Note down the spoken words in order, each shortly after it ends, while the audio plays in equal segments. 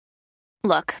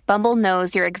Look, Bumble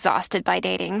knows you're exhausted by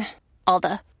dating. All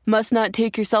the must not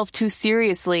take yourself too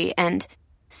seriously and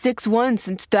 6'1"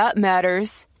 since that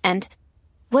matters. And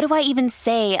what do I even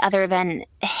say other than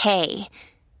hey?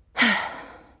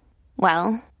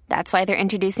 Well, that's why they're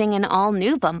introducing an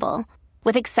all-new Bumble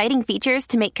with exciting features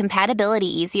to make compatibility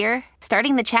easier,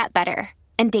 starting the chat better,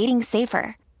 and dating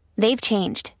safer. They've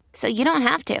changed, so you don't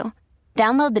have to.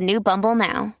 Download the new Bumble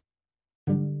now.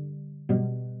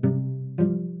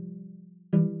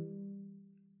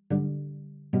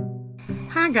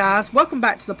 Hi guys, welcome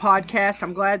back to the podcast.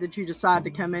 I'm glad that you decided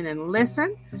to come in and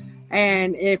listen.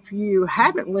 And if you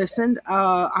haven't listened,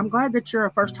 I'm glad that you're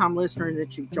a first-time listener and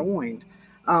that you've joined.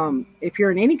 If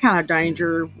you're in any kind of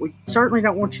danger, we certainly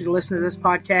don't want you to listen to this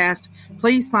podcast.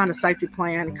 Please find a safety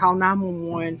plan, call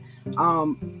 911,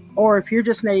 or if you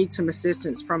just need some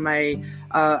assistance from a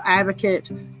advocate,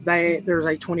 there's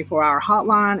a 24-hour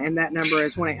hotline, and that number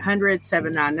is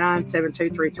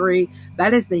 1-800-799-7233.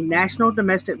 That is the National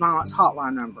Domestic Violence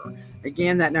Hotline number.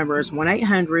 Again, that number is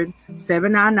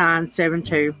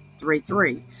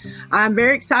 1-800-799-7233. I'm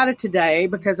very excited today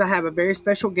because I have a very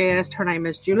special guest. Her name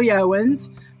is Julie Owens.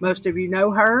 Most of you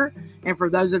know her, and for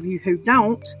those of you who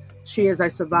don't, she is a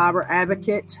survivor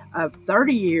advocate of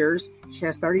 30 years. She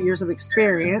has 30 years of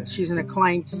experience. She's an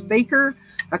acclaimed speaker,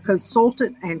 a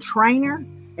consultant, and trainer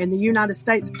in the United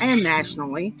States and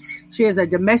nationally. She is a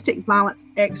domestic violence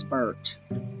expert.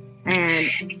 And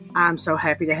I'm so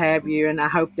happy to have you, and I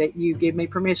hope that you give me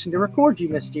permission to record you,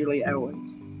 Miss Julie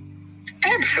Owens.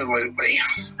 Absolutely.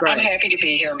 Great. I'm happy to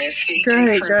be here, Misty. Great,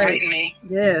 Thanks for inviting me.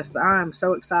 Yes, I'm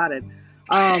so excited.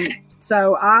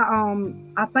 So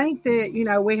I think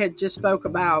that, we had just spoke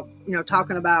about,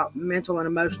 talking about mental and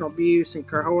emotional abuse and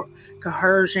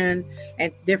coercion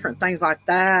and different things like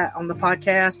that on the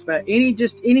podcast, but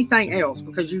anything else,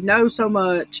 because you know so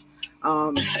much,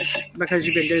 because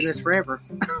you've been doing this forever.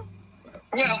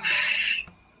 Well,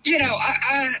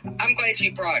 I'm glad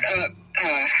you brought up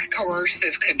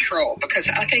coercive control, because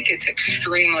I think it's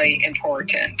extremely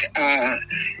important. I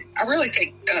really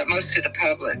think most of the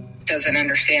public doesn't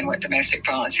understand what domestic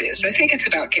violence is. They think it's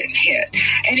about getting hit.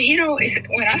 And,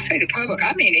 when I say the public,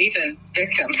 I mean even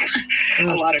victims a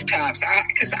lot of times.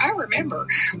 Because I remember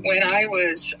when I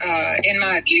was in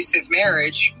my abusive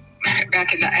marriage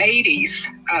back in the 80s,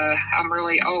 I'm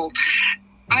really old,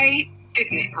 I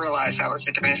didn't realize I was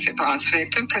a domestic violence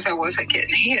victim because I wasn't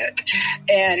getting hit,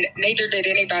 and neither did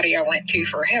anybody I went to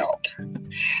for help.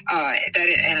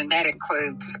 That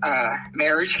includes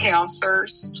marriage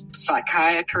counselors,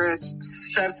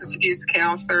 psychiatrists, substance abuse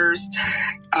counselors,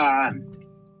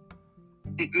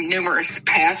 numerous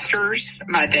pastors.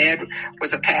 My dad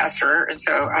was a pastor,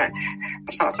 so I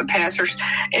saw some pastors.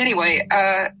 Anyway,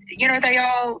 they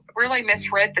all really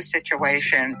misread the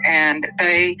situation, and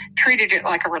they treated it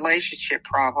like a relationship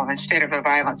problem instead of a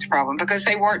violence problem, because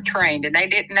they weren't trained and they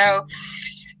didn't know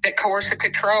that coercive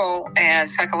control and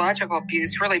psychological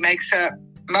abuse really makes up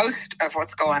most of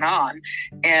what's going on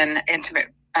in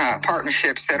intimate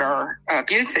partnerships that are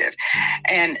abusive.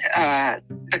 And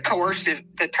the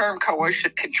term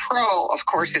coercive control, of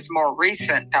course, is more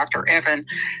recent. Dr. Evan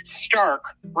Stark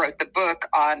wrote the book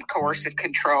on coercive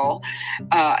control,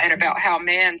 and about how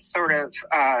men sort of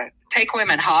take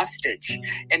women hostage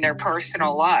in their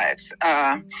personal lives.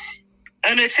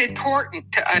 And it's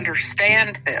important to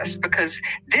understand this, because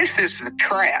this is the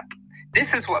trap.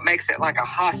 This is what makes it like a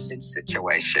hostage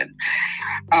situation.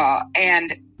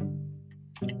 And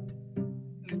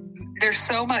there's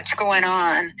so much going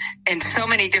on and so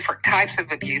many different types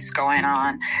of abuse going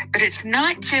on, but it's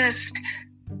not just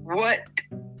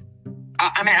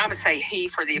I'm going to say he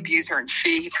for the abuser and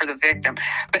she for the victim,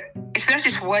 but it's not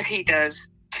just what he does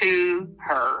to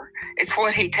her, it's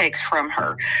what he takes from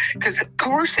her. Because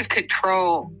coercive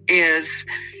control is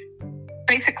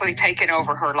basically taking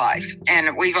over her life.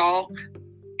 And we've all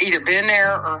either been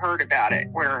there or heard about it,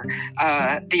 where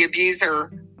the abuser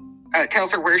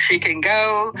tells her where she can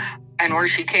go and where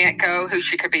she can't go, who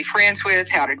she could be friends with,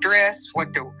 how to dress,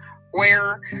 what to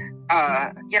wear.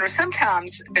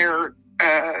 Sometimes their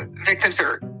victims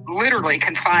are literally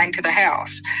confined to the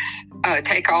house,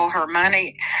 take all her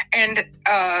money. And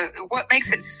what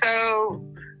makes it so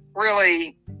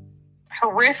really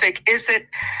horrific is that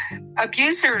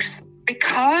abusers,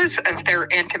 because of their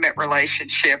intimate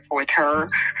relationship with her,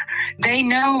 they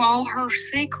know all her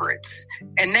secrets,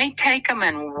 and they take them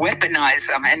and weaponize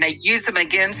them, and they use them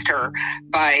against her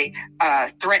by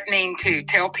threatening to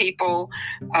tell people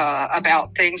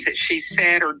about things that she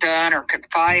said or done or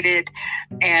confided.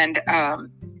 And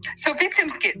so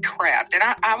victims get trapped. And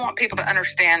I want people to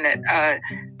understand that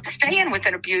staying with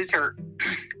an abuser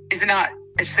is not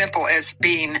as simple as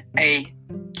being a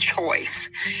choice.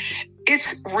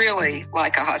 It's really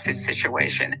like a hostage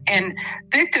situation. And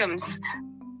victims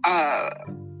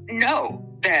know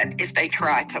that if they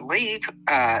try to leave,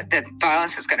 that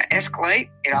violence is going to escalate.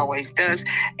 It always does.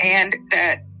 And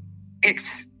that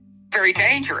it's very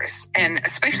dangerous. And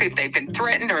especially if they've been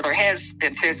threatened or there has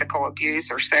been physical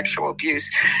abuse or sexual abuse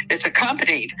that's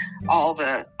accompanied all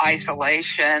the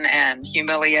isolation and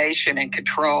humiliation and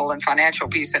control and financial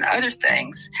abuse and other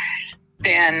things,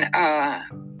 then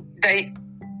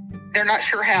they're not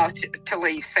sure how to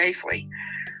leave safely.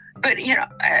 But,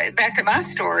 back to my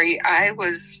story,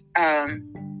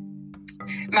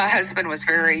 my husband was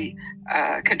very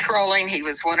controlling. He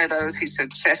was one of those who's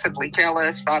obsessively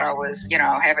jealous, thought I was,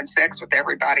 having sex with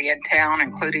everybody in town,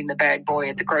 including the bag boy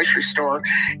at the grocery store,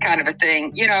 kind of a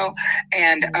thing,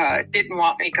 and didn't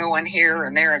want me going here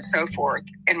and there and so forth,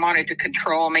 and wanted to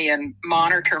control me and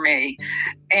monitor me.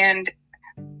 And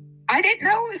I didn't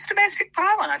know it was domestic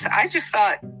violence. I just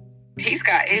thought he's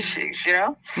got issues,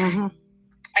 Mm-hmm.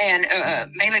 And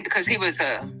mainly because he was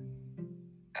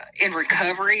in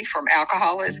recovery from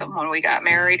alcoholism when we got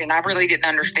married, and I really didn't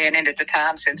understand it at the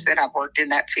time. Since then, I've worked in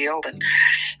that field and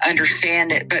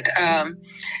understand it. But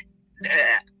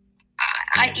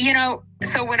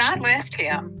so when I left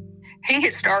him, he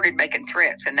had started making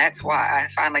threats, and that's why I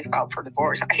finally filed for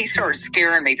divorce. He started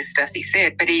scaring me, the stuff he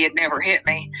said, but he had never hit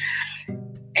me.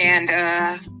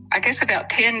 And I guess about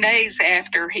 10 days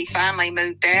after he finally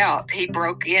moved out, he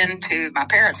broke into my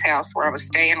parents' house where I was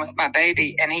staying with my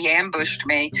baby, and he ambushed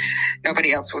me.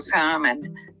 Nobody else was home,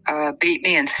 and beat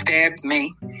me and stabbed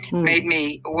me, made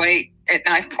me wait at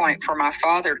knife point for my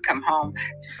father to come home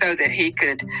so that he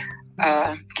could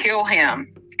kill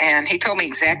him. And he told me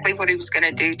exactly what he was going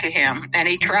to do to him, and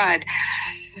he tried.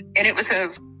 And it was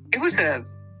a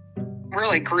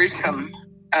really gruesome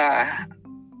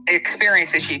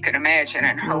experience, as you can imagine,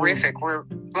 and horrific. We're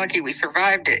lucky we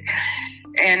survived it.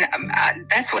 And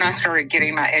that's when I started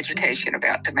getting my education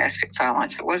about domestic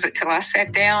violence. It wasn't till I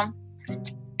sat down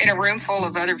in a room full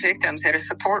of other victims at a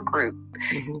support group,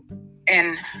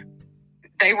 and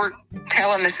they were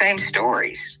telling the same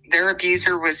stories. Their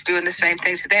abuser was doing the same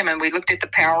things to them, and we looked at the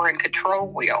power and control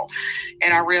wheel,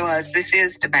 and I realized this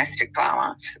is domestic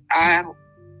violence. I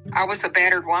was a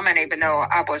battered woman, even though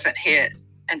I wasn't hit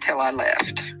until I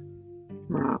left.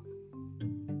 Right.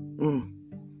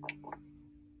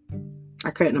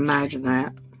 I couldn't imagine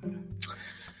that.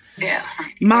 Yeah.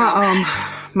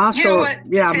 My story.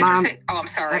 Yeah, my. Oh, I'm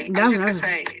sorry. No, I was just going to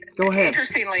say. Go ahead.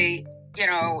 Interestingly,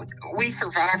 we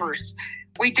survivors,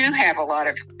 we do have a lot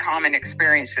of common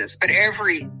experiences, but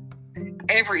every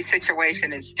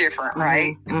situation is different,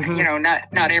 right? Mm-hmm.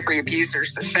 Not every abuser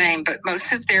is the same, but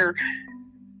most of their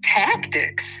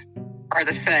tactics are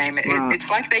the same. Right. It's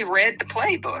like they read the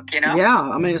playbook, Yeah,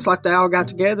 I mean, it's like they all got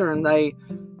together and they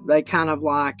kind of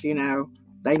like,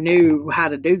 they knew how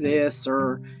to do this,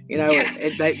 or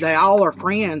they all are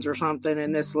friends or something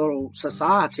in this little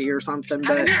society or something.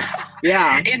 But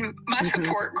yeah, in my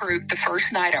support group, the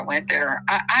first night I went there,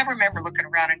 I remember looking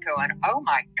around and going, "Oh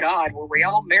my God, were we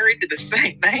all married to the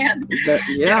same man?"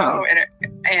 Yeah,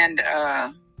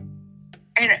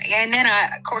 And then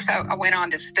I went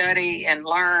on to study and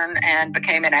learn and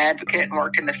became an advocate and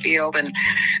worked in the field. And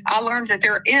I learned that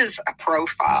there is a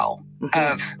profile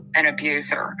of an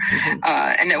abuser,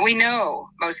 and that we know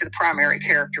most of the primary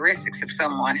characteristics of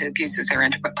someone who abuses their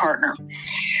intimate partner.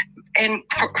 And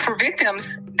for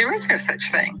victims, there is no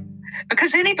such thing,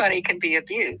 because anybody can be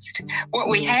abused. What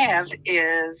we have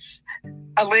is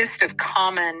a list of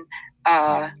common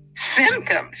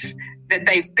symptoms that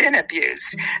they've been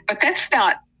abused, but that's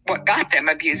not what got them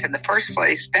abused in the first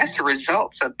place. That's the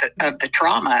results of the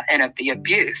trauma and of the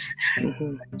abuse.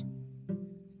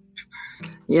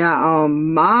 Yeah,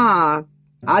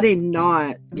 I did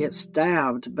not get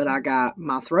stabbed, but I got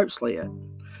my throat slit.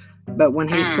 But when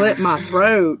he slit my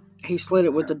throat, he slit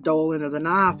it with the dull end of the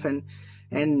knife, and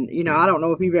I don't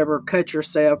know if you've ever cut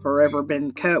yourself or ever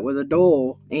been cut with a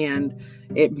dull, and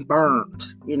it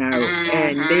burnt,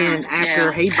 and then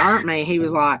after he burnt me, he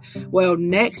was like, well,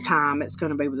 next time it's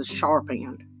going to be with a sharp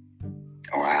end.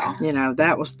 Wow.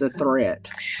 That was the threat.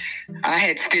 I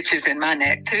had stitches in my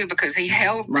neck too, because he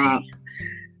held me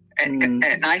at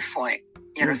knife point,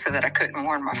 so that I couldn't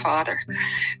warn my father.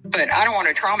 But I don't want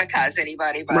to traumatize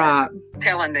anybody by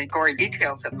telling the gory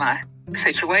details of my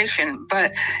situation.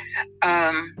 But,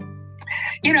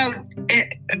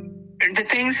 the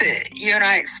things that you and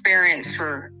I experienced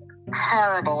were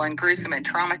horrible and gruesome and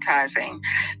traumatizing,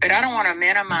 but I don't want to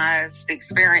minimize the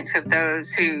experience of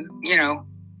those who,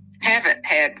 haven't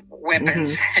had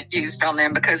weapons used on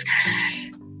them, because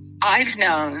I've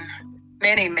known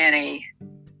many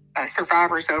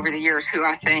survivors over the years who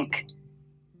I think,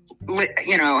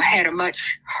 had a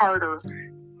much harder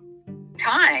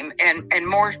time and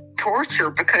more torture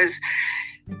because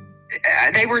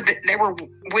they were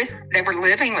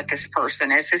living with this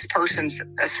person as this person's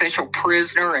essential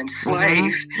prisoner and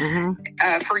slave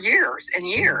for years and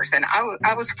years. And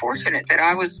I was fortunate that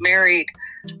I was married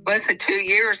less than 2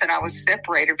 years and I was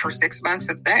separated for 6 months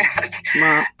of that.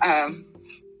 Wow.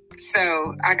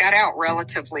 So I got out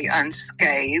relatively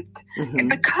unscathed. And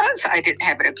because I didn't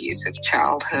have an abusive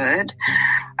childhood,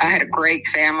 I had a great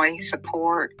family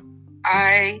support.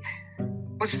 I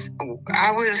was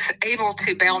able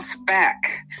to bounce back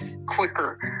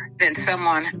quicker than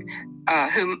someone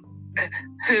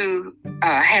who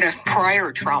had a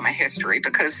prior trauma history,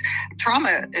 because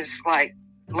trauma is like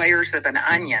layers of an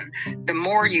onion. The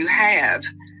more you have,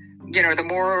 the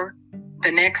more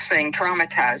the next thing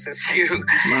traumatizes you.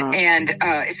 Wow. And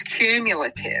it's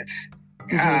cumulative.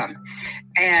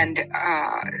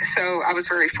 So I was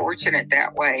very fortunate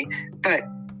that way. But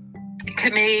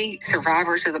to me,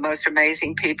 survivors are the most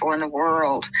amazing people in the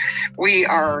world. We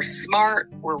are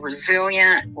smart, we're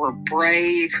resilient, we're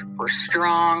brave, we're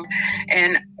strong,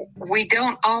 and we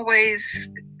don't always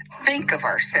think of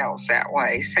ourselves that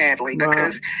way, sadly,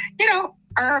 because,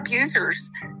 our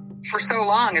abusers for so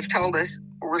long have told us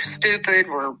we're stupid,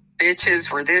 we're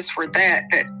bitches, we're this, we're that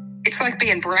it's like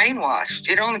being brainwashed.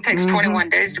 It only takes 21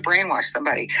 days to brainwash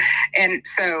somebody. And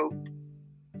so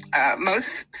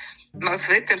most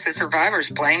victims and survivors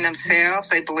blame themselves.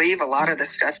 They believe a lot of the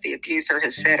stuff the abuser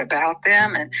has said about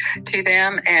them and to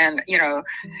them, and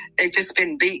they've just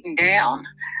been beaten down.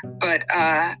 But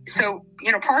so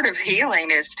part of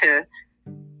healing is to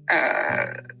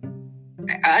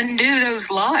undo those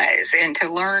lies and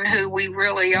to learn who we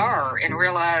really are and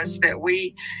realize that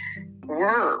we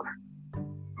were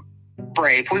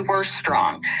brave, we were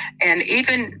strong, and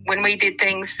even when we did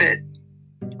things that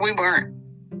we weren't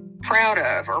proud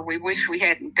of or we wish we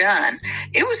hadn't done,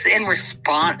 it was in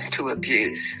response to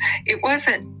abuse. It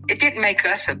didn't make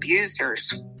us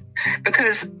abusers,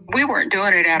 because we weren't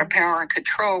doing it out of power and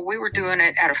control. We were doing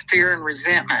it out of fear and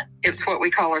resentment. It's what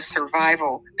we call a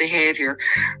survival behavior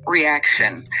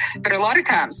reaction. But a lot of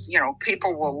times,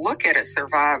 people will look at a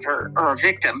survivor or a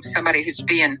victim, somebody who's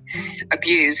being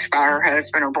abused by her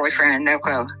husband or boyfriend, and they'll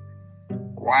go,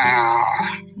 wow,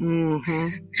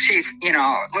 she's,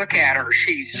 look at her.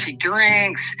 She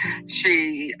drinks,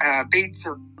 she beats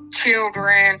her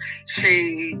children,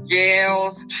 she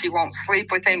yells, she won't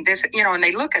sleep with him, this, and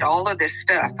they look at all of this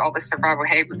stuff, all this survival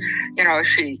behavior,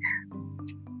 she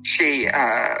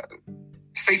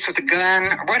sleeps with a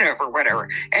gun, or whatever.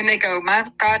 And they go,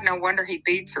 my God, no wonder he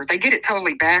beats her. They get it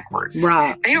totally backwards.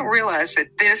 Right. They don't realize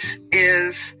that this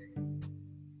is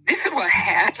what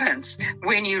happens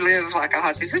when you live like a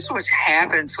hostage. This is what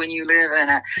happens when you live in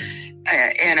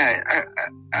a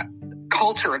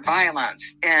culture of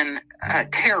violence and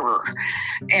terror.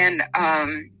 And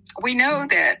we know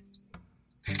that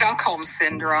Stockholm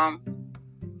Syndrome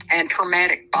and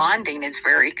traumatic bonding is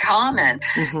very common,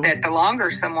 that the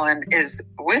longer someone is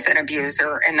with an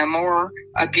abuser and the more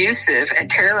abusive and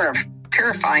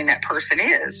terrifying that person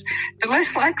is, the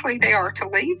less likely they are to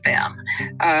leave them.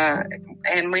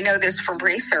 And we know this from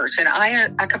research, and I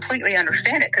completely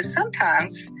understand it, because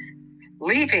sometimes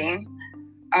leaving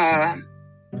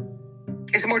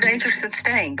is more dangerous than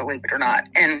staying, believe it or not.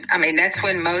 And I mean, that's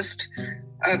when most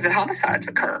of the homicides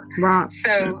occur. Right.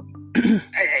 So,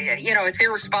 it's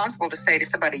irresponsible to say to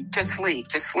somebody, just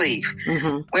leave.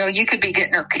 Well, you could be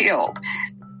getting her killed.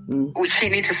 She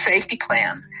needs a safety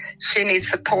plan. She needs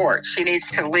support. She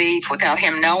needs to leave without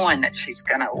him knowing that she's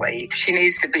going to leave. She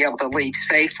needs to be able to leave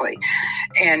safely.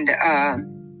 And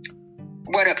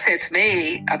what upsets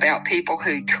me about people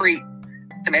who treat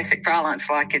domestic violence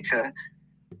like it's a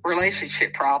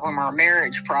relationship problem or a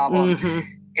marriage problem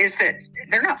is that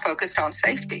they're not focused on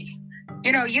safety.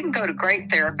 You can go to great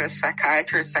therapists,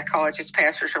 psychiatrists, psychologists,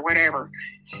 pastors, or whatever,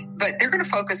 but they're going to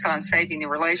focus on saving the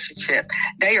relationship.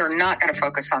 They are not going to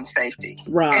focus on safety.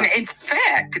 Right. And in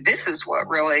fact, this is what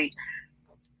really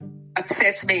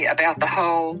upsets me about the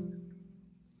whole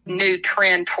new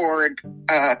trend toward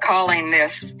calling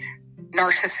this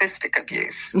narcissistic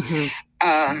abuse.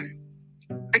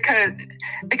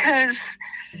 Because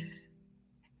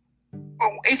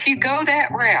if you go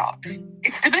that route,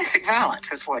 it's domestic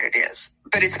violence is what it is,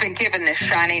 but it's been given this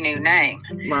shiny new name.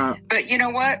 Wow. But you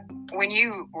know what? When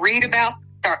you read about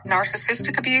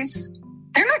narcissistic abuse,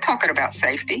 they're not talking about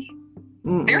safety.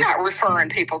 They're not referring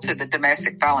people to the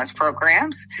domestic violence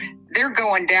programs. They're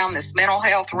going down this mental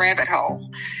health rabbit hole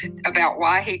about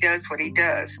why he does what he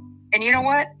does. And you know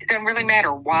what? It doesn't really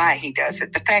matter why he does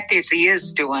it. The fact is he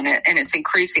is doing it, and it's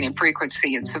increasing in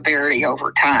frequency and severity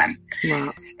over time.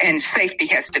 Right. And safety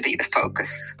has to be the focus.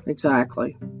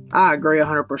 Exactly. I agree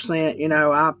 100%. You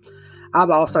know, I've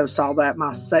also saw that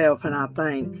myself, and I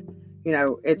think, you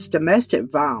know, it's domestic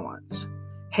violence.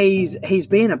 He's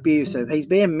being abusive. He's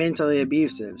being mentally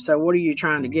abusive. So what are you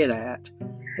trying to get at?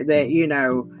 That, you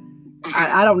know,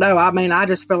 I don't know. I mean, I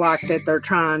just feel like that they're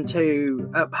trying to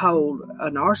uphold a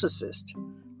narcissist.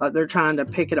 Like they're trying to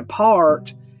pick it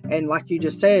apart. And like you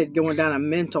just said, going down a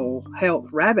mental health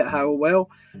rabbit hole. Well,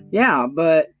 yeah,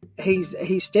 but he's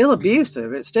still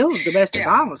abusive. It's still domestic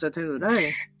violence at the end of the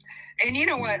day. And you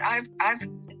know what?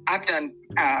 I've done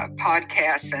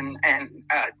podcasts and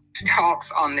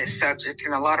talks on this subject,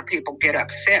 and a lot of people get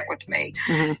upset with me,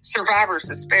 survivors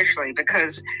especially,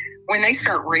 because when they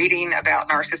start reading about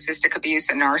narcissistic abuse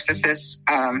and narcissists,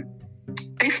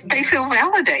 they feel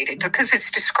validated because it's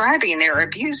describing their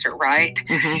abuser, right?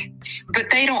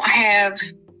 But they don't have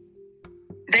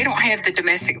the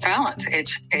domestic violence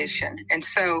education, and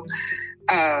so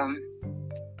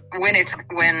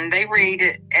when they read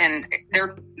it and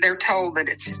they're told that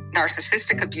it's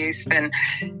narcissistic abuse, then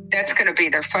that's going to be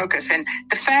their focus. And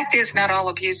the fact is, not all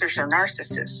abusers are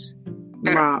narcissists.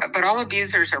 But all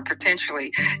abusers are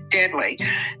potentially deadly.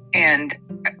 And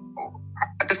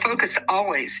the focus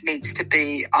always needs to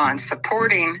be on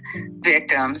supporting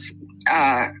victims,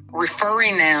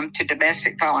 referring them to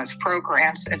domestic violence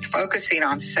programs, and focusing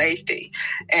on safety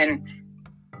and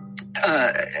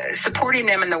supporting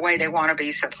them in the way they want to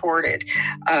be supported.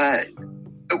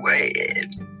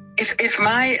 If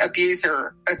my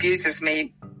abuser abuses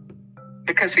me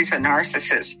because he's a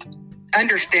narcissist,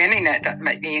 understanding that doesn't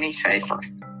make me any safer.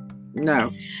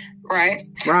 No. Right?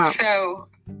 So,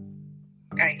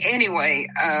 anyway,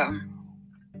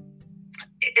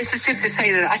 this is just to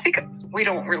say that I think we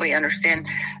don't really understand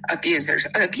abusers.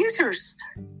 Abusers,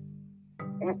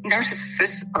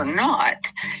 narcissists or not,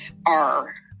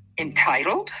 are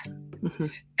entitled.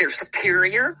 They're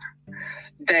superior.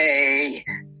 They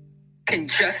can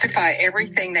justify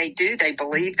everything they do. They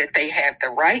believe that they have the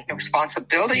right and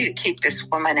responsibility to keep this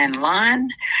woman in line.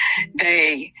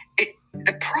 The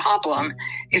problem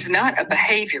is not a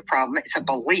behavior problem. It's a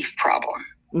belief problem.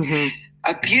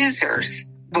 Abusers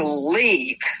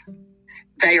believe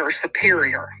they are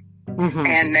superior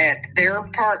and that their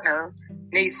partner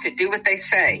needs to do what they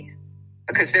say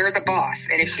because they're the boss.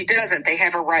 And if she doesn't, they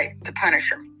have a right to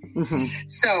punish her.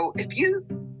 So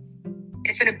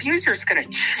if an abuser is going to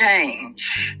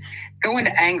change, going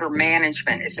to anger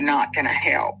management is not going to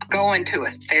help. Going to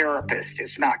a therapist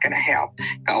is not going to help.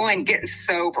 Getting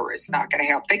sober is not going to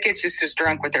help. They get just as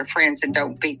drunk with their friends and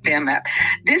don't beat them up.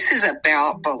 This is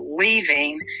about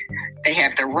believing they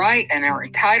have the right and are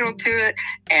entitled to it,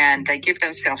 and they give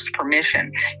themselves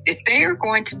permission. If they are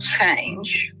going to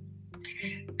change,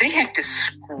 they have to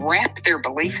scrap their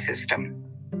belief system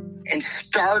and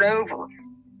start over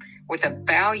with a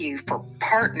value for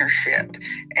partnership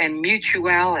and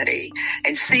mutuality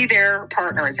and see their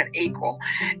partner as an equal.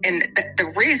 And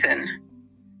the reason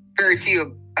very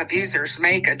few abusers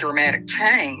make a dramatic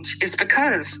change is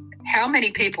because how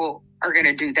many people are going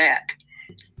to do that?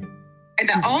 And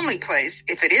the only place,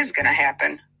 if it is going to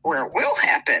happen, where it will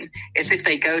happen is if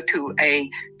they go to a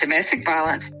domestic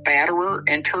violence batterer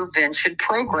intervention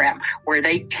program where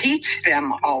they teach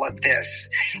them all of this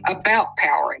about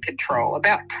power and control,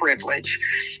 about privilege,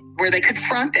 where they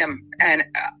confront them and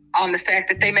on the fact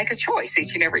that they make a choice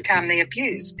each and every time they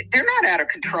abuse. They're not out of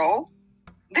control.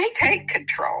 They take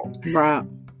control. Right.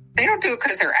 They don't do it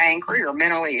because they're angry or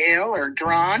mentally ill or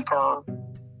drunk or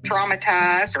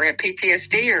traumatized or have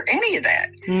PTSD or any of that.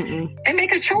 They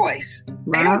make a choice.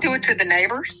 Right. They don't do it to the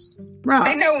neighbors. Right.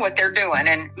 They know what they're doing.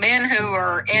 And men who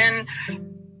are in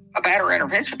a batterer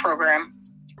intervention program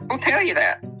will tell you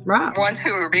that. Right. Ones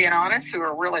who are being honest, who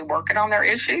are really working on their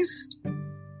issues,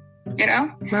 you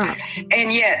know? Right.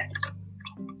 And yet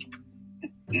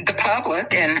the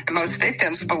public and most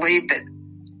victims believe that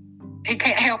he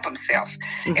can't help himself.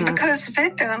 And because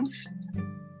victims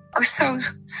are so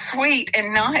sweet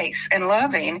and nice and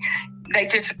loving, they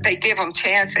give them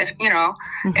chance, you know,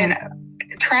 and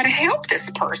try to help this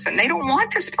person. They don't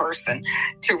want this person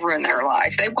to ruin their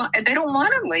life. They don't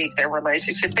want to leave their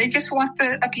relationship. They just want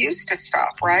the abuse to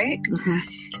stop, right?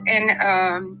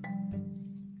 And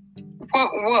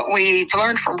what we've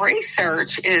learned from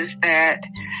research is that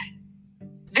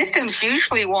victims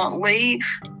usually won't leave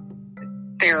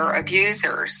their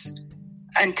abusers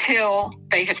until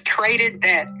they have traded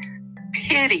that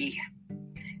pity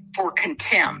for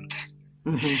contempt.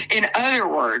 In other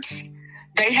words,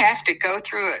 they have to go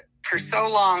through a for so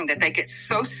long that they get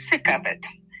so sick of it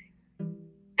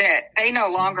that they no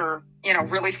longer,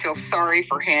 really feel sorry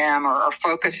for him or are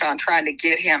focused on trying to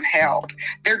get him help.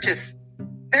 They're just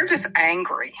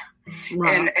angry.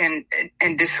 Right.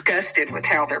 And disgusted with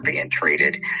how they're being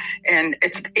treated. And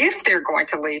if they're going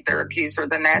to leave their abuser,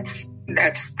 then that's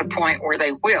the point where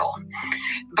they will.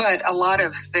 But a lot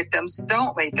of victims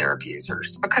don't leave their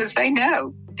abusers because they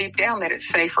know deep down that it's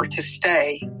safer to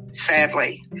stay,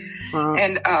 sadly.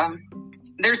 And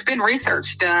there's been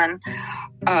research done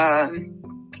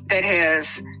that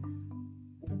has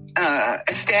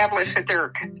established that there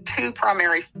are two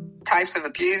primary types of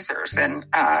abusers. And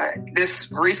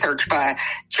this research by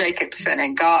Jacobson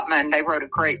and Gottman, they wrote a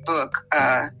great book,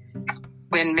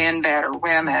 When Men Batter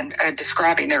Women,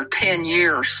 describing their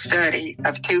 10-year study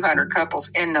of 200 couples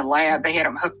in the lab. They had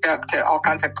them hooked up to all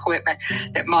kinds of equipment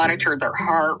that monitored their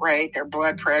heart rate, their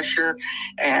blood pressure,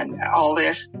 and all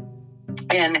this.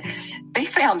 And they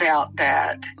found out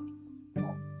that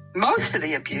most of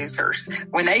the abusers,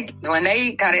 when they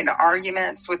got into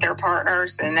arguments with their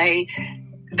partners and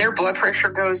their blood pressure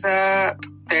goes up,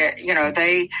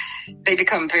 they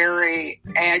become very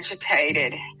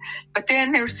agitated. But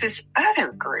then there's this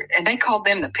other group, and they called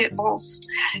them the pit bulls.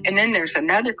 And then there's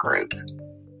another group.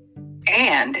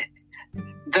 And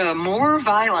the more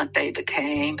violent they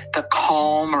became, the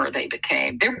calmer they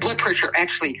became. Their blood pressure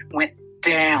actually went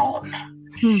down.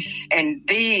 And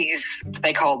these,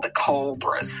 they called the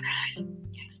cobras.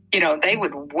 They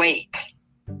would wait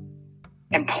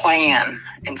and plan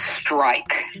and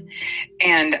strike.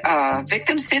 And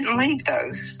victims didn't leave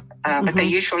those, but they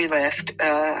usually left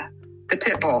the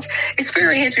pit bulls. It's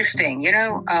very interesting.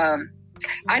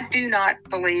 I do not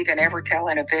believe in ever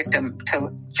telling a victim to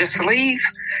just leave,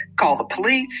 call the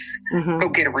police, go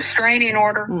get a restraining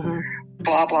order,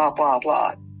 blah, blah, blah,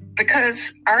 blah.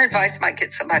 Because our advice might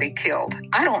get somebody killed.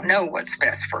 I don't know what's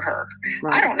best for her.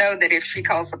 Right. I don't know that if she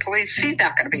calls the police, she's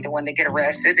not going to be the one to get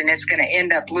arrested and it's going to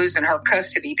end up losing her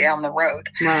custody down the road.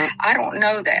 Right. I don't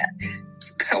know that.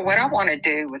 So what I want to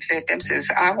do with victims is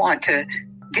I want to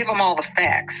give them all the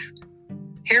facts.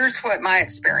 Here's what my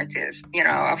experience is.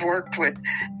 I've worked with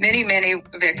many, many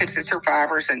victims and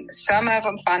survivors, and some of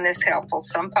them find this helpful.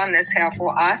 Some find this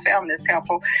helpful. I found this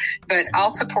helpful, but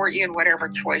I'll support you in whatever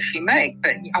choice you make.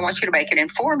 But I want you to make an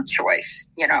informed choice.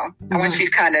 I want you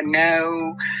to kind of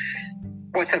know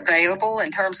what's available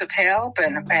in terms of help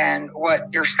and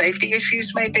what your safety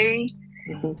issues may be.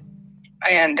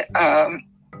 And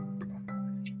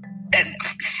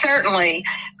certainly,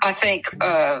 I think,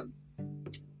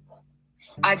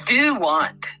 I do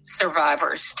want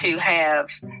survivors to have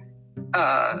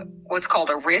what's called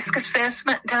a risk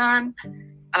assessment done,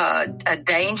 a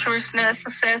dangerousness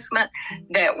assessment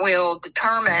that will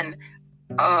determine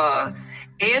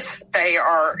if they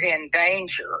are in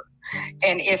danger,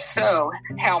 and if so,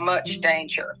 how much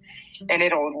danger. And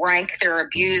it'll rank their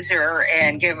abuser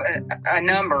and give a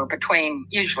number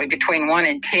usually between 1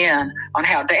 and 10 on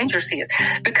how dangerous he is.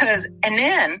 And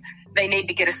then they need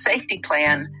to get a safety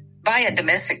plan by a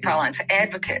domestic violence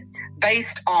advocate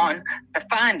based on the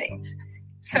findings.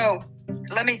 So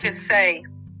let me just say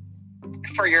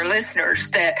for your listeners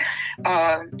that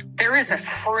there is a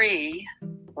free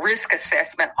risk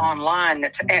assessment online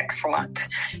that's excellent.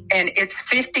 And it's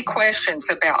 50 questions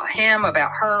about him,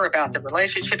 about her, about the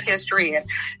relationship history, and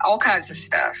all kinds of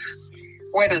stuff.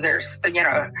 Whether there's,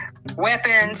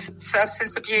 weapons,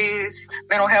 substance abuse,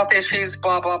 mental health issues,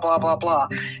 blah, blah, blah, blah, blah,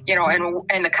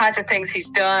 and the kinds of things he's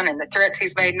done and the threats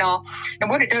he's made and all. And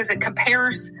what it does, it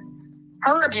compares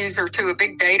her abuser to a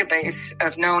big database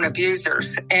of known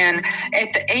abusers. And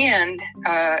at the end,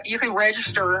 you can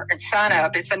register and sign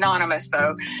up. It's anonymous,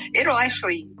 though. It'll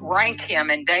actually rank him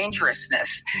in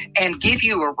dangerousness and give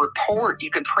you a report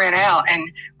you can print out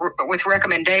and with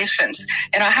recommendations.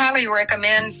 And I highly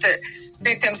recommend that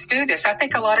victims do this. I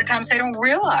think a lot of times they don't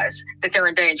realize that they're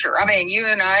in danger. I mean, you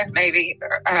and I, maybe,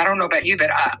 I don't know about you, but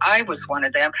I was one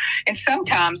of them. And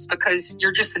sometimes because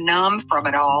you're just numb from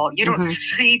it all, you don't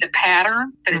see the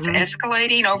pattern that it's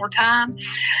escalating over time.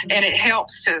 And it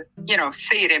helps to,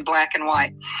 see it in black and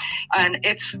white. And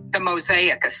it's the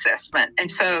Mosaic assessment. And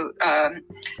so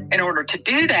in order to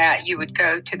do that, you would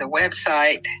go to the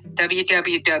website,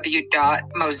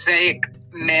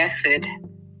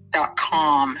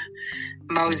 www.mosaicmethod.com.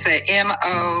 Mosaic,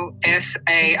 MOSAIC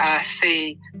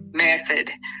method,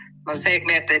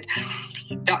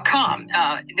 mosaicmethod.com.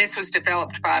 This was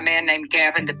developed by a man named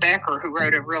Gavin de Becker, who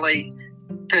wrote a really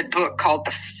good book called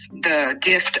The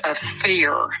Gift of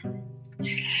Fear.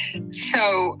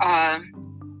 So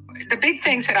the big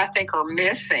things that I think are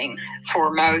missing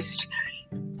for most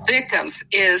victims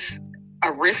is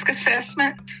a risk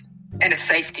assessment and a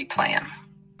safety plan.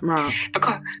 Right.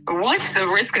 Because once the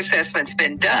risk assessment's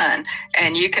been done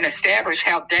and you can establish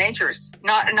how dangerous,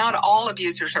 not all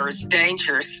abusers are as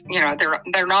dangerous,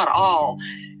 they're not all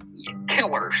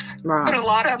killers, right. But a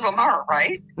lot of them are,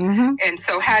 right? Mm-hmm. And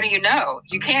so how do you know?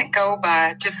 You can't go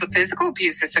by just the physical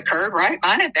abuse that's occurred, right?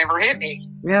 Mine had never hit me.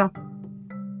 Yeah.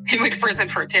 He went to prison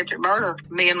for attempted murder,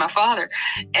 me and my father.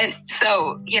 And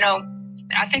so,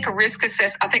 I think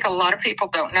I think a lot of people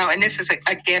don't know. And this is,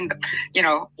 again,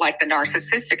 like the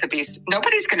narcissistic abuse.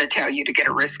 Nobody's going to tell you to get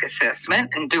a risk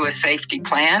assessment and do a safety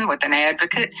plan with an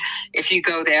advocate. If you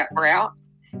go that route,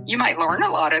 you might learn a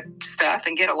lot of stuff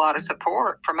and get a lot of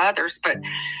support from others, but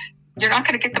you're not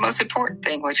going to get the most important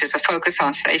thing, which is a focus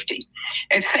on safety.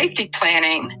 And safety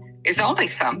planning is only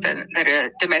something that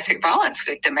a domestic violence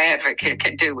victim advocate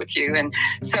can do with you. And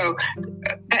so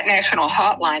that national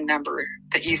hotline number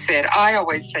that you said, I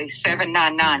always say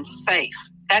 799-SAFE.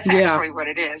 That's actually what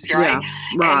it is, right?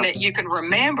 Yeah, right. And that you can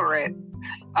remember it.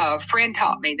 A friend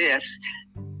taught me this.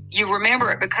 You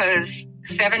remember it because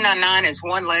 799 is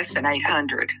one less than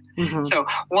 800. Mm-hmm. So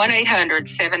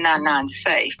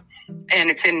 1-800-799-SAFE. And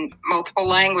it's in multiple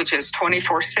languages,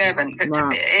 24/7. Wow.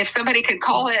 If somebody can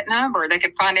call that number, they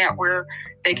can find out where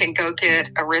they can go get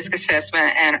a risk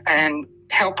assessment and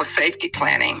help with safety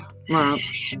planning. Wow.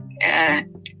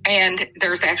 And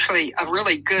there's actually a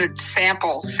really good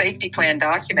sample safety plan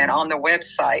document on the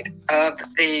website of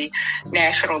the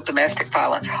National Domestic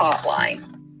Violence Hotline.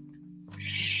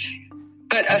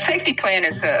 But a safety plan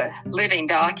is a living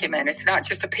document. It's not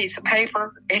just a piece of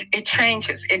paper. It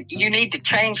changes. You need to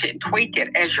change it and tweak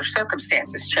it as your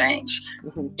circumstances change.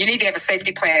 Mm-hmm. You need to have a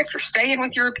safety plan if you're staying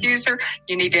with your abuser.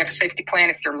 You need to have a safety plan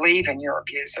if you're leaving your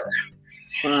abuser.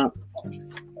 Wow.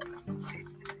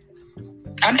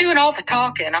 I'm doing all the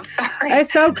talking. I'm sorry.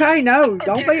 It's okay. No,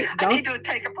 don't be. I need to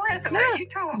take a breath and let you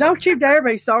talk. Don't you dare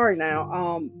be sorry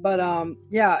now.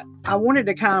 Yeah, I wanted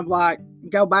to kind of like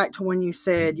go back to when you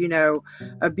said,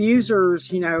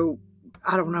 abusers,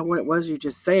 I don't know what it was you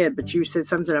just said, but you said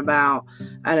something about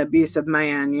an abusive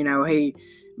man.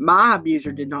 My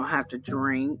abuser did not have to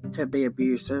drink to be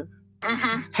abusive.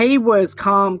 Mm-hmm. He was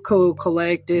calm, cool,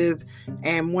 collective,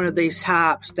 and one of these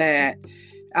types that,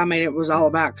 it was all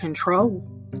about control.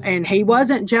 And he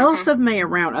wasn't jealous of me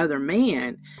around other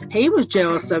men. He was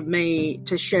jealous of me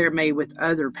to share me with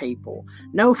other people.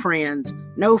 No friends,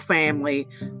 no family,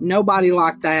 nobody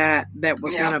like that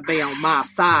was going to be on my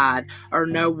side, or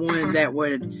no one that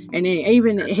would. And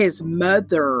even his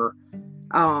mother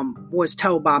was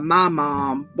told by my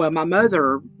mom. Well, my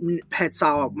mother had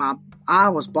saw I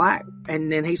was black,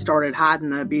 and then he started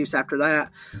hiding the abuse after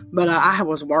that. But I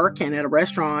was working at a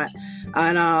restaurant,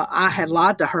 and I had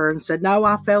lied to her and said, no,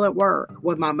 I fell at work.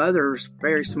 Well, my mother's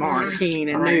very smart and keen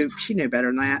and she knew better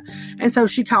than that. And so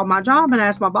she called my job and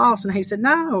asked my boss, and he said,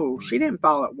 no, she didn't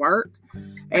fall at work.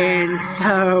 And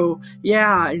so,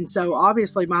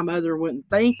 obviously my mother wasn't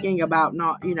thinking about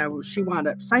she wound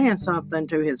up saying something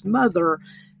to his mother.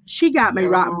 She got me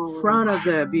right in front of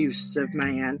the abusive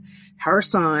man, her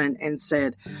son, and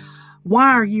said,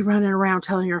 why are you running around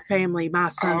telling your family my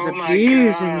son's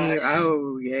abusing you?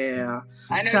 Oh, yeah.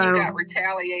 I know you got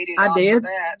retaliated I did. For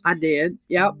that. I did.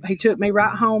 Yep. He took me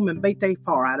right home and beat the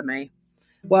tar out of me.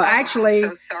 Well, actually,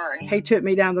 I'm so sorry. He took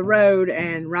me down the road,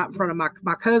 and right in front of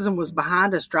my cousin was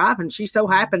behind us driving. She so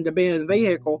happened to be in the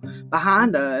vehicle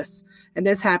behind us. And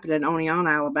this happened in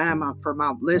Oneonta, Alabama, for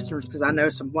my listeners, because I know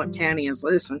some Blount Countyans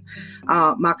listen.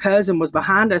 My cousin was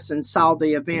behind us and saw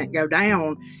the event go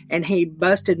down, and he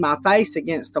busted my face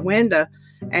against the window.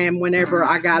 And whenever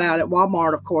I got out at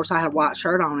Walmart, of course, I had a white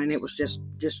shirt on, and it was just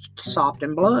sopped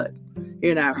in blood,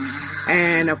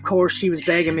 And, of course, she was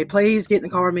begging me, please get in the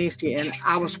car, Misty. And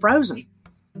I was frozen.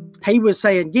 He was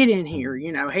saying, get in here.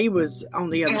 He was on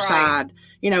the other side,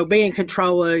 being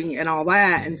controlling and all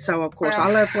that. And so, of course,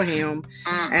 I left with him.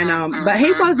 And but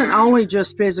he wasn't only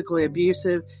just physically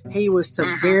abusive. He was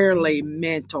severely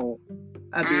mental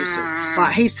abusive.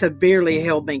 Like, he severely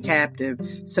held me captive,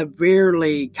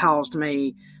 severely caused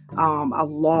me a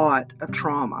lot of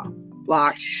trauma,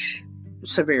 like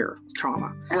severe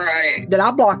trauma. Right. That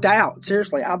I blocked out.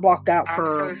 Seriously, I blocked out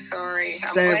for I'm so sorry.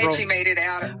 several. I'm glad you made it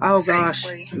out safely. Gosh,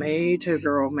 me too,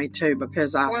 girl, me too,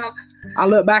 because I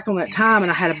look back on that time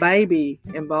and I had a baby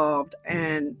involved,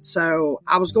 and so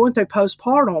I was going through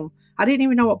postpartum. I didn't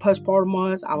even know what postpartum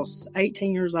was. I was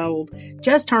 18 years old,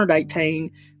 just turned 18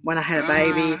 when I had a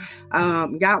baby,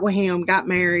 got with him, got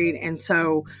married, and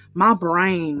so my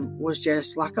brain was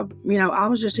just like I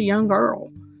was just a young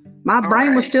girl. My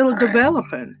brain was still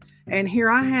developing. And here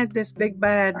I had this big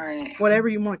bad, whatever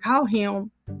you want to call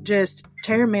him, just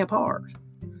tearing me apart.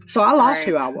 So I lost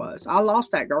who I was. I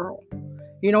lost that girl.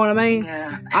 You know what I mean?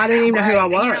 Yeah. I didn't even know who I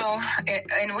was. You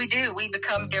know, and we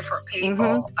become different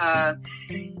people.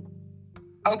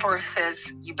 Oprah says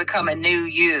you become a new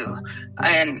you.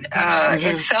 And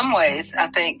in some ways, I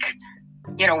think,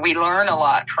 you know, we learn a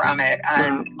lot from it.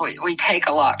 And we take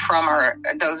a lot from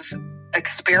those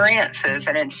experiences.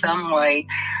 And in some way,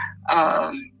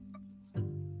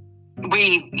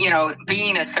 we, you know,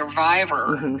 being a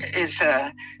survivor is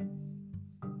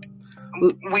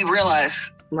we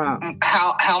realize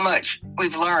how much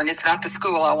we've learned. It's not the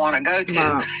school I want to go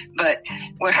to, but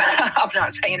I'm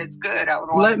not saying it's good. I would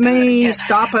want Let me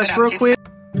stop us real quick.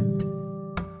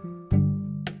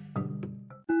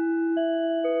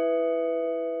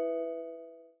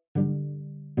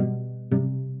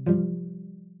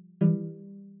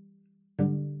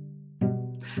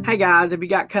 Hey guys, if you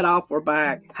got cut off, we're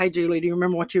back. Hey Julie, do you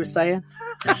remember what you were saying?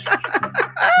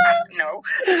 No.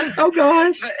 Oh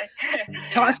gosh.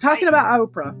 Talking about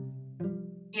Oprah.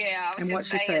 Yeah, I was and just what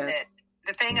she saying says. that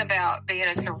the thing about being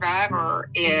a survivor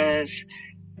is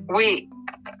we'll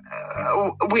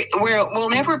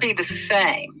never be the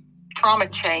same. Trauma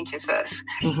changes us,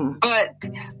 but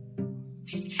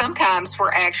sometimes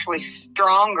we're actually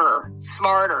stronger,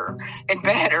 smarter, and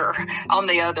better on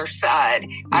the other side.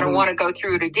 I don't want to go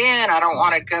through it again. I don't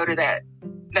want to go to that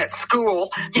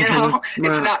school. You know,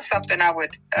 it's not something I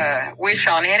would wish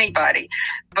on anybody.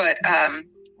 But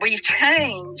we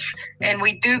change, and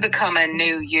we do become a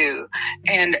new you.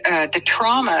 And the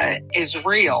trauma is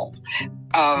real.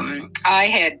 I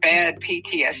had bad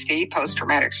PTSD,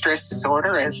 post-traumatic stress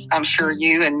disorder, as I'm sure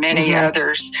you and many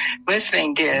others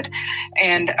listening did.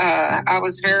 And I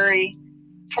was very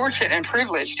fortunate and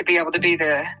privileged to be able to be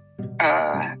the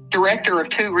director of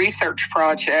 2 research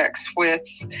projects with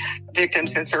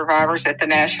victims and survivors at the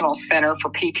National Center for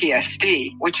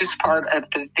PTSD, which is part of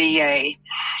the VA.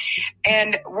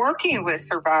 And working with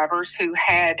survivors who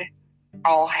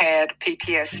all had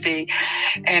PTSD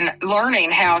and learning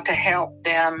how to help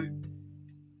them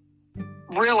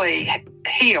really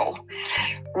heal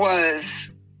was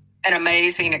an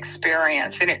amazing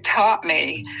experience. And it taught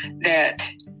me that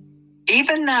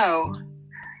even though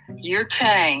you're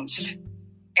changed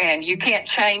and you can't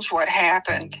change what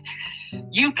happened,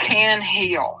 you can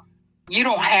heal. You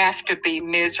don't have to be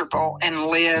miserable and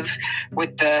live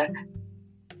with the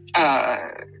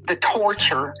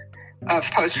torture of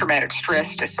post-traumatic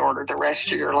stress disorder the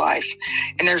rest of your life.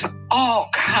 And there's all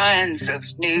kinds of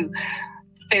new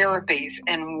therapies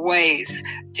and ways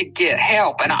to get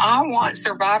help. And I want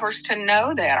survivors to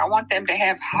know that. I want them to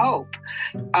have hope.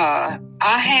 I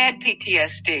had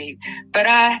PTSD, but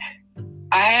I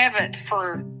haven't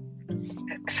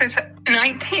since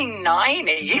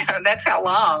 1990. That's how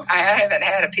long. I haven't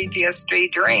had a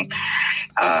PTSD dream.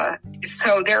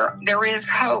 So there is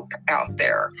hope out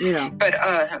there. Yeah. But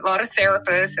a lot of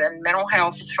therapists and mental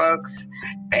health folks,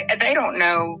 they don't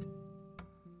know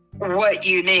what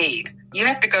you need. You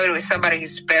have to go to somebody who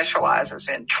specializes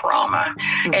in trauma.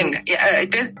 And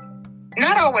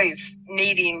not always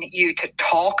needing you to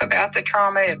talk about the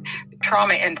trauma.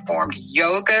 Trauma-informed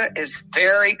yoga is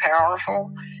very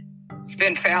powerful. It's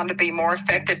been found to be more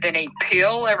effective than a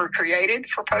pill ever created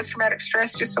for post-traumatic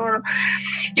stress disorder.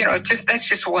 You know, that's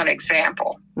just one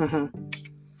example.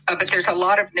 But there's a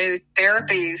lot of new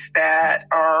therapies that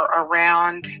are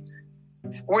around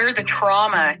where the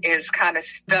trauma is kind of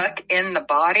stuck in the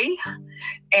body,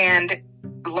 and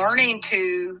learning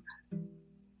to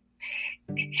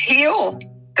heal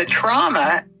the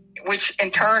trauma, which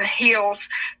in turn heals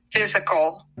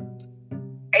physical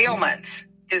ailments,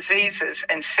 diseases,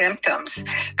 and symptoms,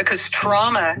 because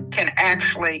trauma can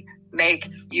actually make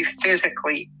you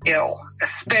physically ill,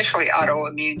 especially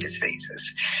autoimmune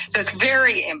diseases. So it's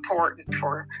very important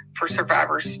for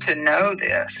survivors to know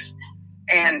this,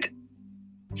 and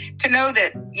to know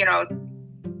that, you know,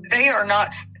 they're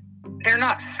not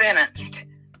sentenced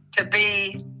to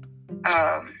be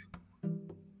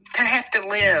to have to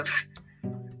live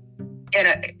in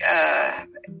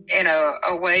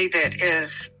a way that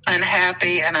is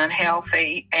unhappy and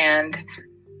unhealthy and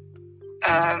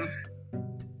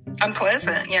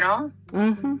unpleasant, you know?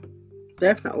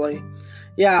 Definitely.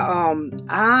 Yeah,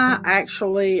 I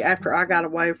actually, after I got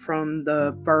away from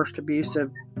the first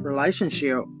abusive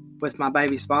relationship with my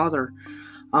baby's father,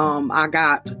 I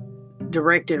got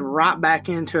directed right back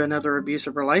into another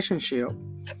abusive relationship.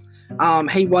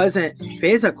 He wasn't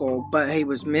physical, but he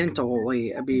was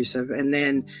mentally abusive. And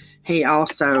then he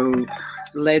also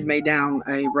led me down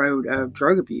a road of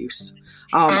drug abuse.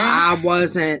 I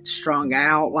wasn't strung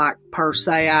out, like, per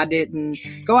se. I didn't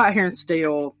go out here and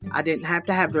steal. I didn't have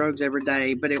to have drugs every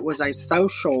day, but it was a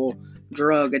social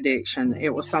drug addiction.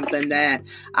 It was something that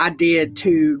I did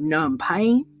to numb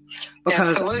pain.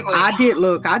 Because Absolutely.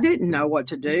 I didn't know what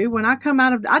to do when I come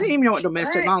out of, I didn't even know what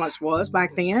domestic violence was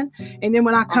back then. And then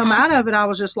when I come out of it, I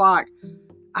was just like,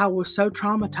 I was so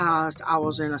traumatized. I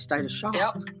was in a state of shock.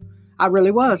 Yep. I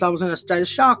really was. I was in a state of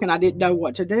shock and I didn't know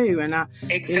what to do. And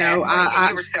Exactly.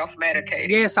 You were self-medicating.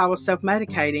 Yes, I was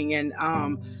self-medicating. And,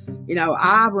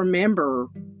 I remember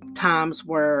times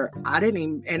where I didn't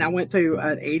even, and I went through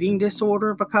an eating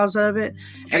disorder because of it.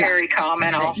 Very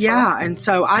common also. Yeah. And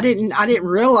so I didn't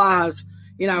realize,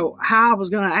 how I was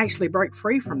going to actually break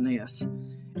free from this.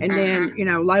 And then,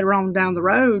 later on down the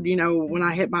road, when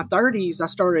I hit my 30s, I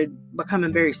started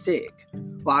becoming very sick.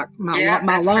 Like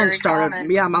my lungs started,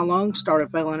 my lungs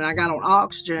started failing, and I got on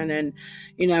oxygen, and,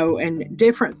 and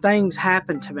different things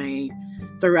happened to me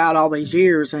throughout all these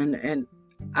years. And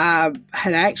I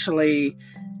had actually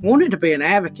wanted to be an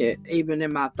advocate even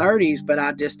in my 30s, but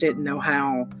I just didn't know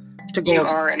how to go. You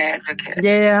are an advocate.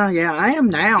 Yeah, I am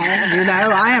now.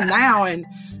 I am now, and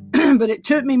but it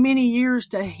took me many years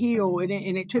to heal, and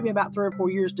it took me about 3 or 4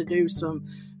 years to do some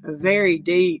very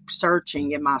deep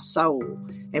searching in my soul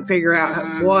and figure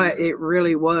out what it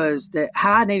really was,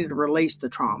 how I needed to release the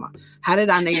trauma. How did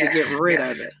I need to get rid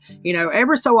of it?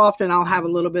 Every so often I'll have a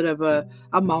little bit of a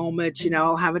moment,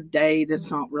 I'll have a day that's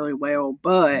not really well,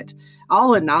 but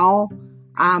all in all,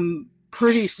 I'm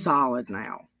pretty solid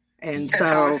now. And that's so,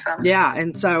 awesome. Yeah.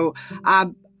 And so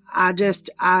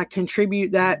I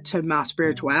contribute that to my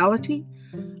spirituality.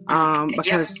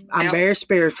 Because I'm very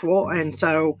spiritual. And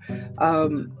so,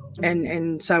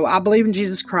 and so I believe in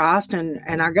Jesus Christ,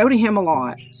 and I go to him a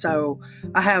lot. So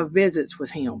I have visits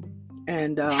with him,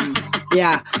 and,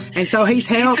 and so he's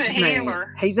helped me.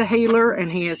 He's a healer, and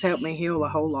he has helped me heal a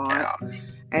whole lot. Yeah.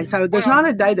 And so there's not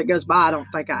a day that goes by I don't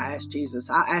think I ask Jesus.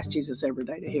 I ask Jesus every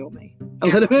day to heal me a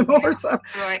little bit more. So.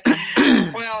 Right.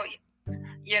 Well,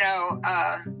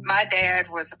 my dad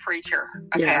was a preacher,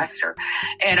 a pastor,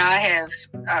 and I have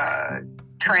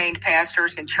trained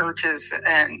pastors in churches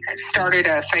and started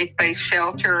a faith-based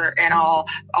shelter and all.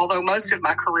 Although most of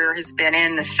my career has been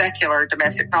in the secular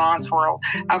domestic violence world,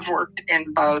 I've worked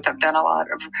in both. I've done a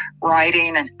lot of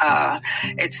writing and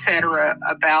et cetera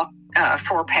about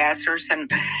for pastors, and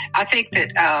I think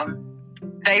that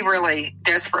they really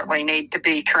desperately need to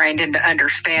be trained and to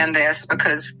understand this,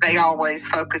 because they always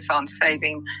focus on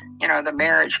saving, the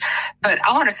marriage. But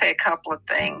I want to say a couple of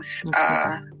things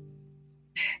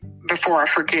before I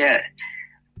forget.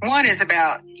 One is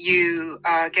about you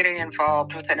getting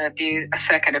involved with a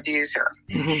second abuser.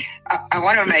 Mm-hmm. I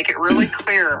want to make it really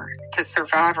clear to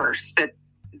survivors that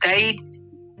they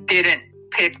didn't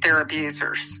pick their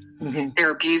abusers. Mm-hmm.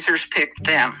 Their abusers picked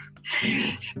them.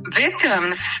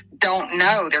 Victims don't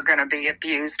know they're going to be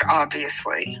abused,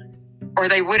 obviously, or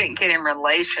they wouldn't get in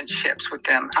relationships with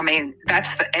them. I mean,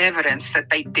 that's the evidence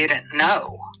that they didn't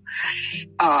know.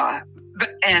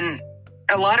 And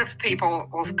a lot of people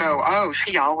will go, oh,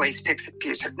 she always picks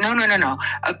abusers. No.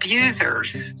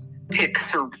 Abusers pick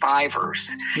survivors.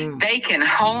 They can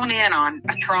hone in on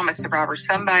a trauma survivor,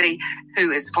 somebody who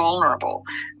is vulnerable,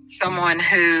 someone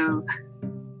who,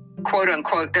 quote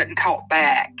unquote, doesn't talk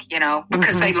back,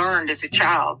 because they learned as a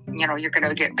child, you're going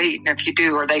to get beaten if you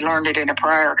do, or they learned it in a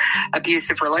prior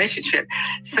abusive relationship.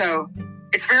 So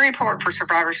it's very important for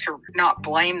survivors to not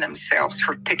blame themselves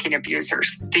for picking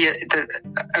abusers. The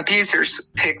abusers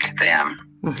picked them.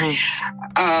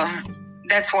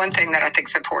 That's one thing that I think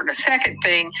is important. The second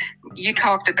thing, you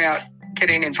talked about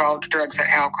getting involved with drugs and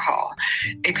alcohol.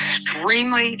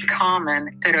 Extremely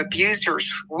common that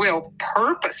abusers will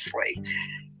purposely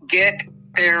get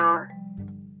their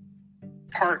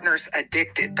partners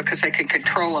addicted because they can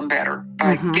control them better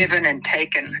by giving and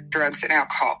taking drugs and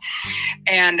alcohol.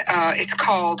 And it's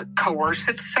called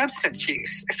coercive substance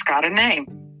use. It's got a name.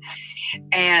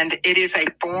 And it is a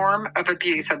form of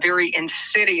abuse, a very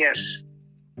insidious,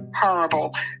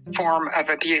 horrible form of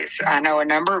abuse. I know a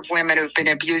number of women who've been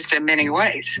abused in many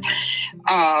ways.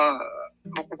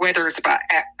 Whether it's by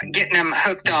getting them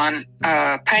hooked on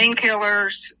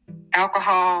painkillers,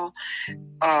 alcohol,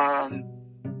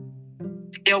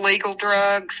 illegal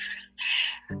drugs,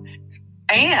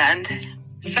 and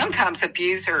sometimes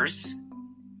abusers.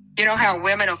 You know how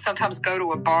women will sometimes go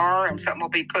to a bar and something will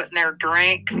be put in their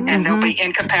drink and they'll be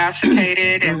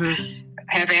incapacitated and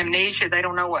have amnesia. They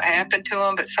don't know what happened to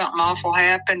them, but something awful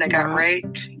happened. They got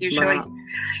raped, usually.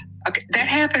 Okay, that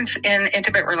happens in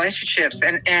intimate relationships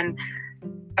and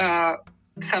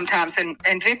sometimes,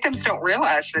 and victims don't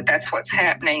realize that that's what's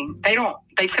happening.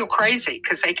 They feel crazy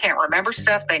because they can't remember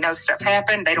stuff. They know stuff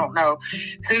happened. They don't know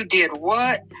who did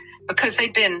what because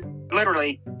they've been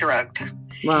literally drugged.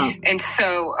 Wow. And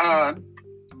so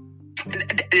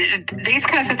these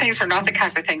kinds of things are not the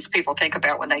kinds of things people think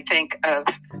about when they think of,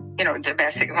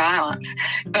 domestic violence.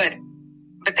 But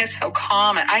that's so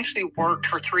common. I actually worked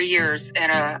for 3 years in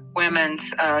a women's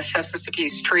substance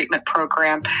abuse treatment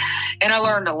program, and I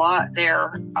learned a lot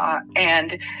there.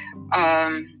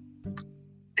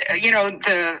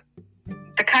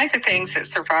 The kinds of things that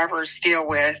survivors deal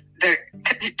with,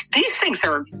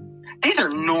 these are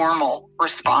normal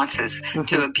responses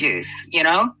to abuse,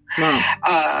 Wow.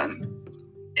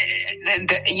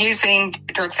 Using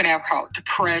drugs and alcohol,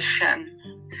 depression,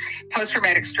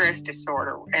 post-traumatic stress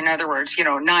disorder. In other words,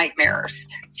 nightmares,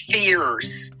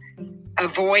 fears,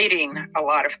 avoiding a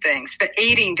lot of things. The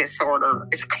eating disorder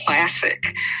is classic.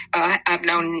 I've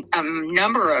known a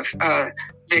number of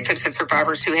victims and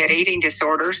survivors who had eating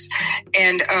disorders,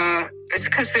 and it's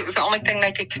because it was the only thing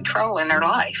they could control in their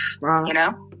life. Wow.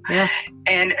 Yeah.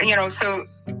 And so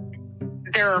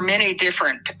there are many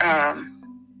different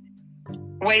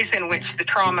ways in which the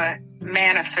trauma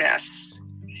manifests.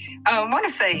 I want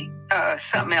to say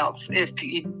something else, if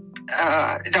you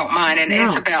don't mind, and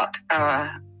it's about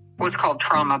what's called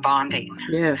trauma bonding.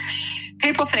 Yes.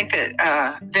 People think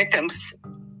that victims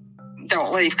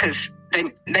don't leave because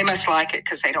they must like it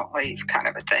because they don't leave, kind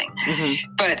of a thing.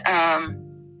 Mm-hmm. But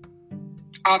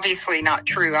obviously not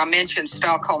true. I mentioned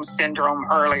Stockholm Syndrome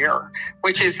earlier,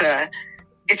 which is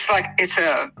it's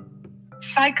a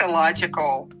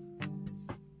psychological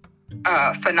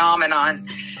phenomenon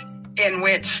in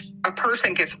which a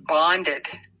person gets bonded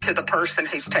to the person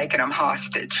who's taken them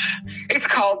hostage. It's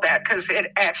called that because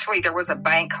there was a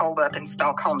bank holdup in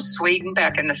Stockholm, Sweden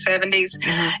back in the 70s.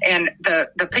 Mm-hmm. And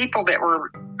the people that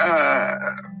were,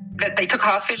 that they took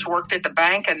hostage worked at the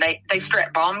bank, and they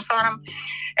strapped bombs on them.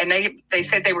 And they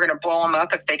said they were going to blow them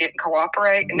up if they didn't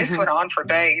cooperate. And this went on for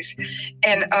days.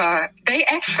 And they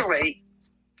actually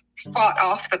fought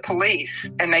off the police,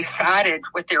 and they sided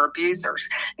with their abusers.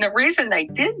 And the reason they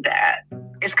did that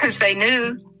is because they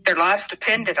knew their lives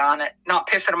depended on it, not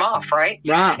pissing them off, right?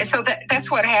 Right. And so that's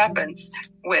what happens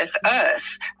with us.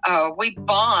 We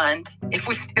bond if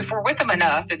we're with them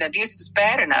enough, and the abuse is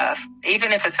bad enough,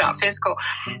 even if it's not physical.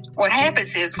 What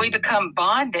happens is we become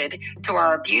bonded to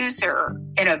our abuser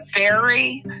in a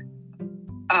very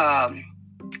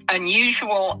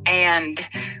unusual and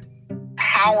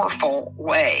powerful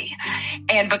way.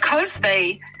 And because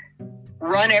they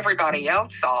run everybody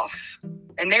else off,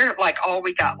 and they're like all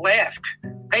we got left,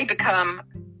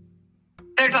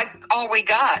 they're like all we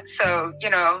got. So,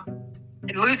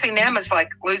 losing them is like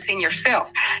losing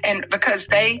yourself. And because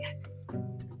they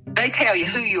tell you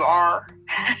who you are,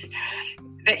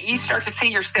 that you start to see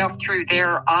yourself through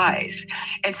their eyes.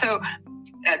 And so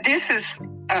this is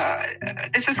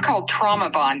called trauma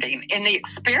bonding. And the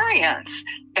experience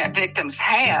that victims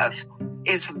have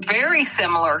is very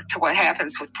similar to what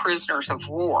happens with prisoners of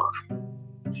war.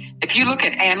 If you look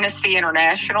at Amnesty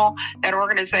International, that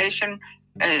organization,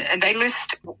 and they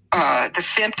list the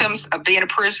symptoms of being a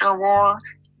prisoner of war,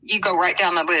 you go right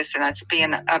down the list, and that's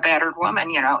being a battered woman,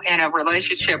 in a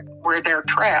relationship where they're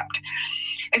trapped.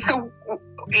 And so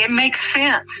it makes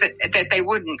sense that they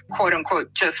wouldn't, quote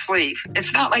unquote, just leave.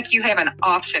 It's not like you have an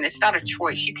option. It's not a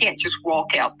choice. You can't just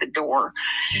walk out the door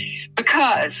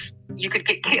because you could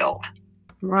get killed.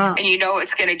 Right. And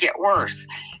it's going to get worse.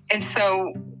 And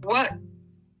so what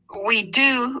we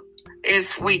do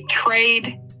is we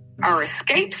trade our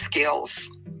escape skills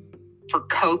for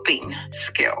coping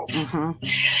skills. Mm-hmm.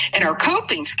 And our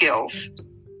coping skills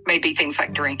may be things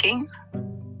like drinking,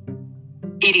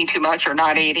 eating too much or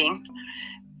not eating.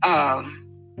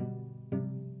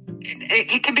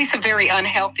 It can be some very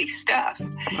unhealthy stuff,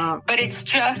 but it's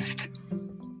just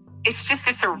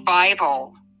a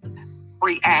survival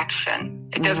reaction.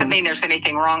 It doesn't mean there's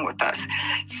anything wrong with us.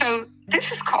 So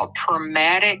this is called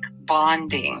traumatic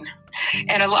bonding.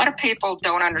 And a lot of people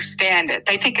don't understand it.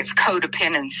 They think it's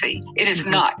codependency. It is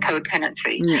not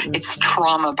codependency. It's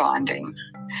trauma bonding.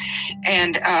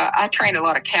 And I train a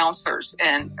lot of counselors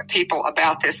and people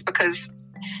about this because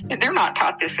they're not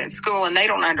taught this in school, and they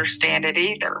don't understand it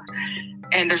either.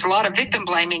 And there's a lot of victim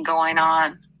blaming going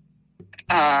on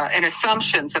and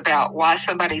assumptions about why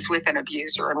somebody's with an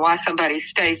abuser and why somebody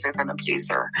stays with an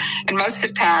abuser. And most of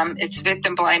the time, it's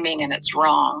victim blaming, and it's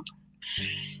wrong.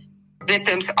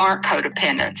 Victims aren't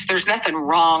codependents. There's nothing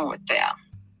wrong with them.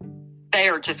 They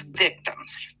are just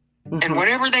victims. Mm-hmm. And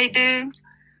whatever they do,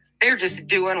 they're just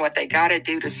doing what they got to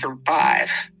do to survive.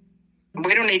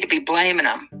 We don't need to be blaming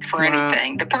them for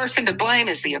anything. The person to blame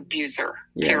is the abuser,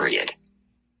 period.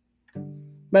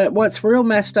 But what's real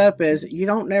messed up is you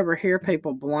don't never hear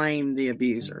people blame the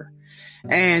abuser.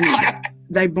 And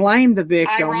they blame the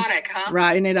victims. Ironic, huh?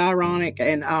 Right, isn't it ironic?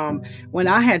 And when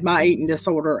I had my eating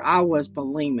disorder, I was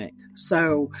bulimic.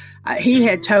 So he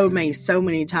had told me so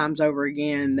many times over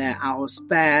again that I was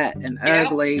fat and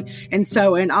ugly. And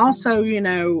so, and also, you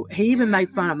know, he even made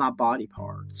fun of my body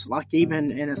parts, like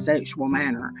even in a sexual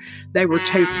manner. They were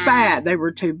too fat, they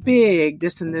were too big,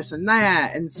 this and this and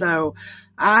that. And so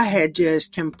I had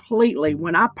just completely,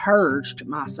 when I purged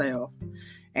myself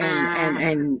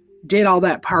and did all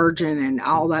that purging and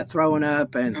all that throwing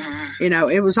up, and you know,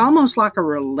 it was almost like a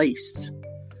release.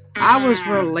 I was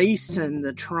releasing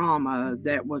the trauma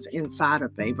that was inside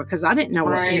of me because I didn't know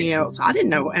what any else. I didn't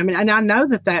know. I mean, and I know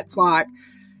that that's like,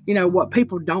 you know, what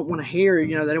people don't want to hear.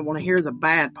 You know, they don't want to hear the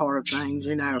bad part of things,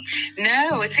 you know.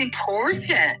 No, it's important.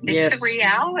 It's the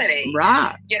reality.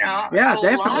 Right. You know,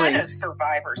 definitely. A lot of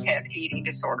survivors have eating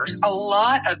disorders. A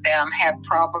lot of them have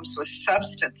problems with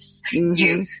substance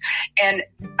use. And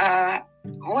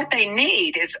what they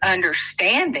need is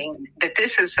understanding that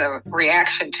this is a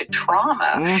reaction to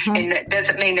trauma. And that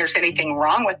doesn't mean there's anything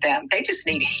wrong with them. They just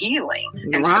need healing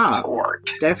and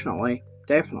support. Definitely.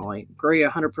 Agree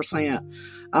 100%.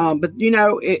 But you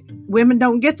know, women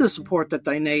don't get the support that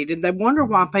they need, and they wonder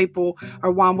why people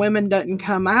or why women doesn't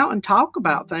come out and talk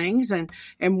about things, and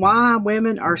why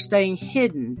women are staying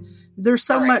hidden. There's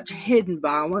so much hidden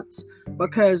violence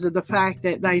because of the fact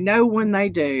that they know when they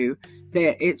do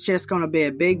that it's just going to be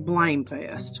a big blame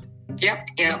fest. Yep.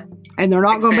 And they're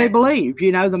not going to be believed.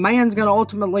 You know, the man's going to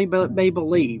ultimately be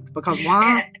believed because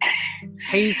why?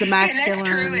 He's the masculine and that's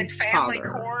true in family father.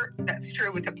 Court. That's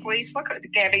true with the police. Look at the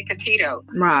Gabby Petito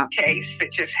case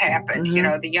that just happened. You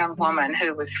know, the young woman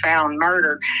who was found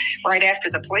murdered right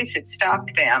after the police had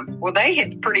stopped them. Well, they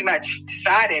had pretty much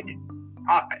decided,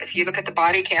 if you look at the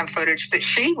body cam footage, that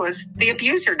she was the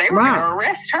abuser. They were going to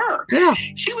arrest her. Yeah.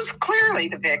 She was clearly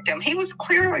the victim. He was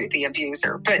clearly the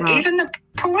abuser. But even the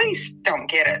police don't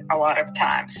get it a lot of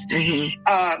times.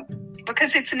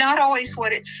 Because it's not always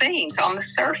what it seems on the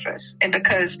surface. And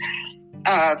because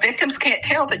victims can't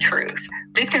tell the truth.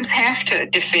 Victims have to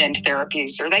defend their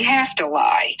abuser. They have to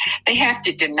lie. They have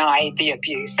to deny the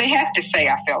abuse. They have to say,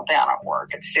 I fell down at work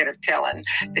instead of telling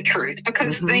the truth,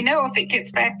 because they know if it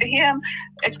gets back to him,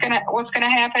 what's going to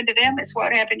happen to them is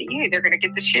what happened to you. They're going to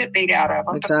get the shit beat out of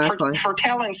them for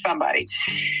telling somebody.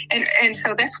 And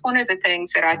so that's one of the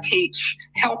things that I teach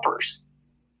helpers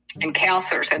and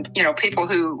counselors and, you know, people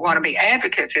who want to be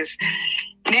advocates is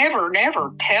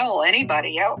never tell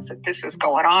anybody else that this is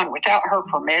going on without her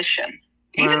permission.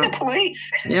 Even the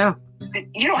police. Yeah.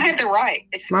 You don't have the right.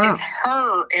 It's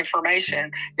her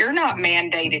information. You're not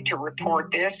mandated to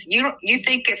report this. You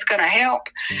think it's going to help?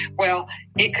 Well,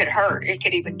 it could hurt. It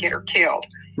could even get her killed.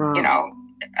 You know,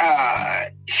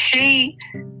 she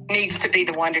needs to be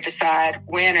the one to decide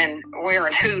when and where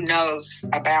and who knows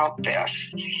about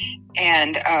this.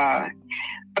 And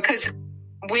because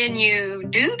when you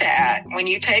do that, when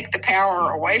you take the power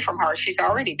away from her, she's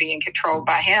already being controlled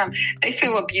by him. They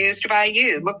feel abused by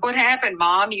you. Look what happened,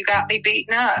 Mom. You got me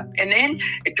beaten up. And then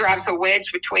it drives a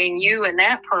wedge between you and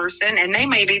that person, and they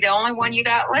may be the only one you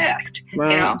got left. You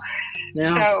know?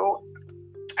 Yeah. So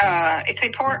it's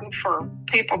important for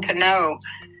people to know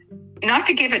not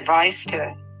to give advice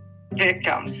to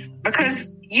victims,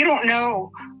 because you don't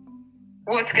know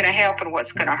what's going to help and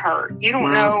what's going to hurt. You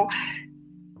don't know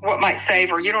what might save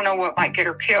her. You don't know what might get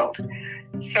her killed.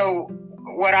 So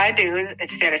what I do is,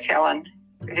 instead of telling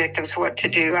victims what to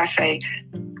do, I say,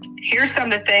 here's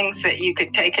some of the things that you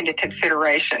could take into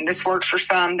consideration. This works for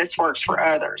some, this works for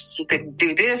others. You can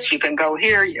do this, you can go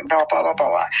here, you blah, blah, blah,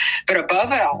 blah. But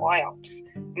above all else,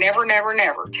 never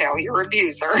tell your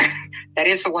abuser. That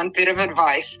is the one bit of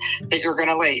advice that you're going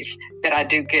to leave that I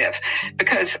do give.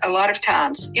 Because a lot of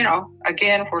times, you know,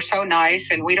 again, we're so nice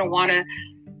and we don't want to,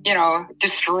 you know,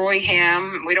 destroy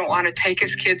him. We don't want to take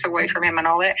his kids away from him and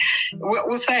all that.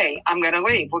 We'll say, I'm going to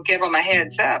leave. We'll give them a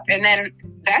heads up. And then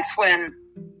that's when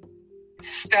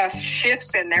stuff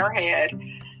shifts in their head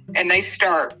and they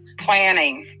start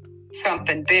planning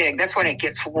something big. That's when it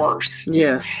gets worse.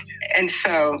 Yes. And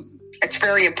so it's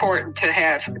very important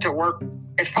to work,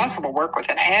 if possible, work with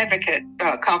an advocate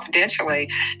confidentially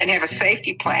and have a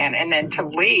safety plan, and then to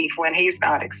leave when he's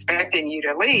not expecting you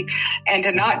to leave, and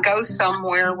to not go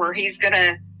somewhere where he's going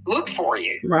to look for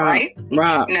you. Right.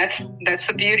 And that's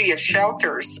the beauty of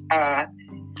shelters.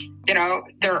 You know,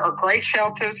 there are great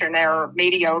shelters and there are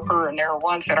mediocre and there are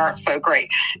ones that aren't so great,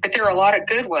 but there are a lot of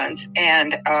good ones.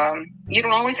 And you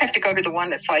don't always have to go to the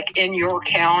one that's like in your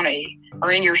county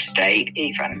or in your state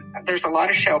even. There's a lot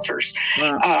of shelters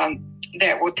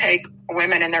that will take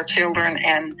women and their children,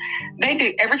 and they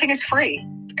do, everything is free.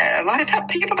 A lot of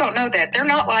times people don't know that. They're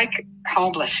not like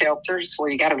homeless shelters where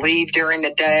you got to leave during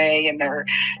the day and they're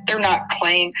not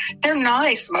clean. They're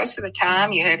nice most of the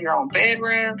time. You have your own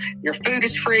bedroom, your food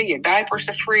is free, your diapers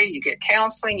are free, you get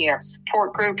counseling, you have a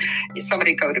support group,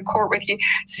 somebody go to court with you.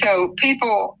 So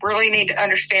people really need to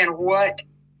understand what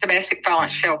domestic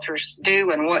violence shelters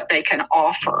do and what they can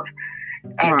offer.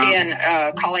 Again,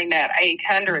 calling that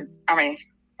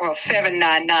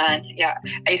 799,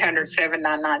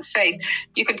 800-799-SAFE.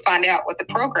 You can find out what the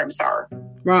programs are.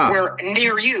 Right.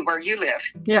 Near you, where you live.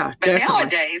 Yeah, but definitely.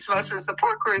 Nowadays, most of the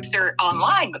support groups are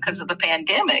online because of the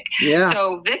pandemic. Yeah.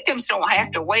 So victims don't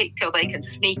have to wait till they can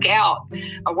sneak out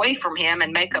away from him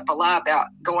and make up a lie about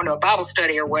going to a Bible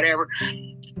study or whatever,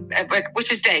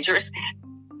 which is dangerous.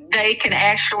 They can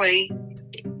actually,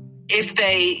 if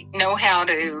they know how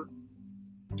to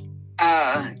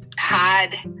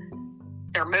hide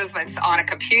their movements on a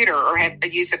computer or have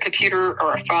to use a computer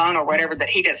or a phone or whatever that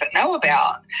he doesn't know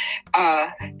about,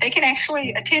 they can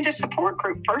actually attend a support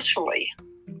group virtually.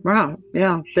 Right.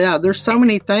 Yeah. Yeah. There's so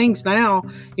many things now.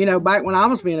 You know, back when I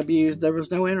was being abused, there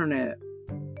was no internet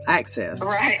access.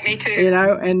 Right. Me too. You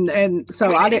know, and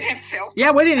so I didn't have cell phones.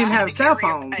 Yeah, we didn't even have cell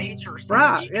phones.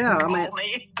 Right. Yeah.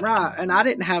 Right. And I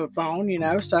didn't have a phone, you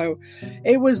know, so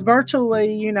it was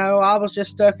virtually, you know, I was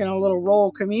just stuck in a little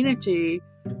rural community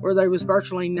where there was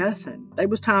virtually nothing. There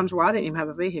was times where I didn't even have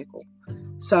a vehicle.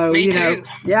 So, Me you know, too.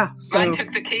 yeah. So I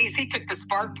took the keys. He took the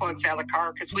spark plugs out of the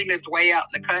car because we lived way out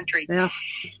in the country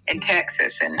in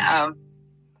Texas. And,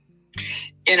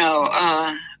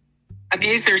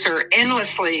 abusers are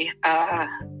endlessly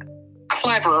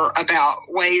clever about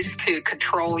ways to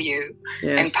control you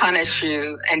and punish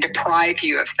you and deprive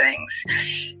you of things.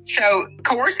 So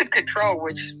coercive control,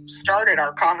 which started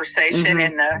our conversation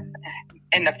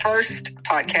in the first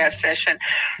podcast session,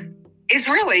 is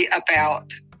really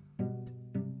about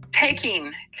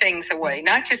taking things away,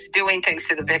 not just doing things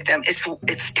to the victim.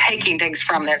 It's taking things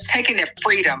from them. It's taking their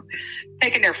freedom,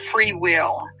 taking their free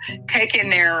will, taking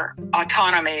their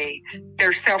autonomy,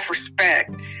 their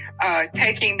self-respect,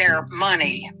 taking their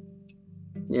money,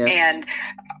 and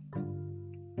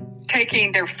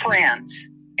taking their friends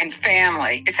and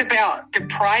family. It's about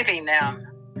depriving them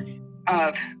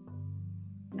of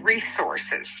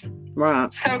resources,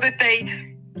 right? So that they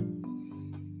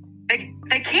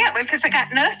can't live because they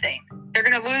got nothing. They're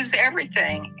going to lose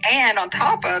everything, and on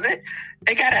top of it,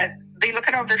 they got to be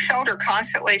looking over their shoulder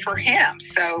constantly for him.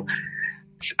 So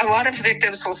a lot of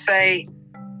victims will say,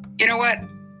 "You know what?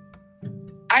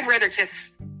 I'd rather just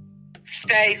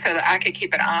stay so that I could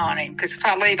keep an eye on him, because if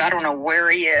I leave, I don't know where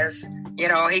he is. You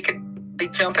know, he could be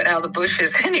jumping out of the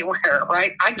bushes anywhere."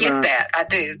 Right? I get that. I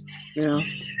do. Yeah.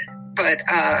 But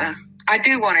I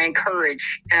do want to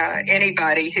encourage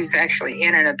anybody who's actually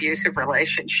in an abusive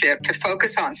relationship to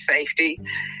focus on safety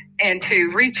and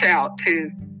to reach out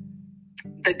to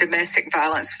the Domestic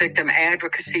Violence Victim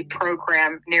Advocacy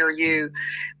Program near you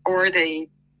or the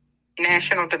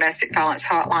National Domestic Violence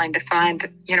Hotline to find,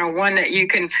 one that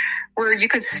where you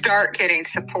can start getting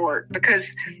support,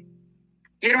 because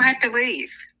you don't have to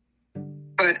leave,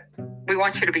 but we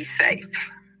want you to be safe.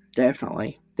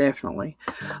 Definitely.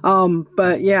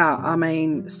 But yeah, I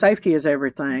mean, safety is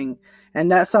everything. And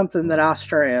that's something that I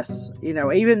stress,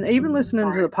 even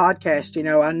listening to the podcast,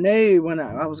 I knew when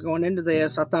I was going into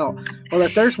this, I thought, well,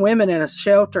 if there's women in a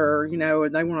shelter, and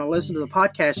they want to listen to the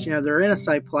podcast, they're in a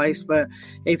safe place. But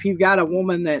if you've got a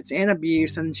woman that's in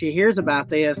abuse and she hears about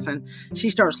this and she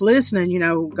starts listening,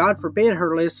 God forbid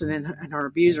her listening and her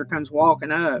abuser comes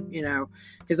walking up,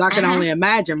 because I can only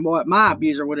imagine what my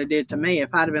abuser would have did to me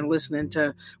if I'd have been listening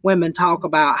to women talk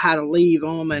about how to leave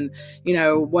them and,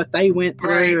 what they went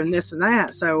through and this and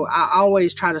that. So I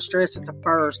always try to stress at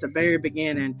the very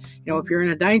beginning, if you're in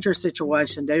a dangerous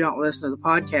situation, do not listen to the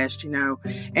podcast, and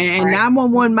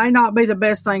 911 may not be the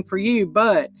best thing for you,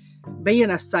 but be in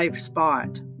a safe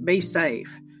spot, be safe,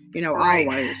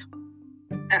 always.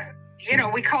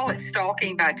 We call it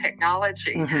stalking by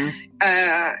technology. And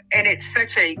it's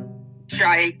such a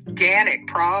gigantic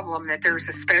problem that there's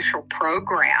a special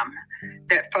program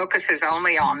that focuses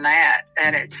only on that,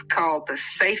 and it's called the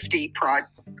Safety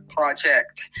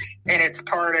Project, and it's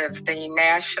part of the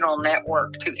National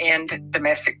Network to End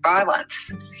Domestic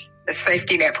Violence. The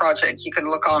Safety Net Project, you can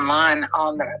look online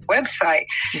on the website.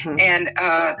 And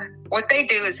what they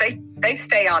do is they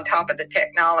stay on top of the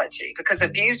technology, because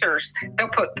abusers, they'll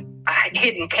put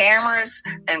hidden cameras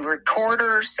and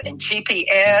recorders and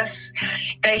GPS.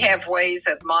 They have ways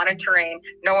of monitoring,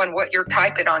 knowing what you're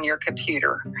typing on your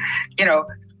computer,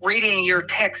 reading your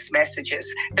text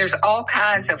messages. There's all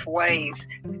kinds of ways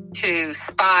to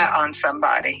spy on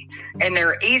somebody, and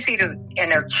they're easy to,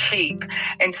 and they're cheap.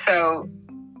 And so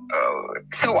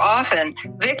often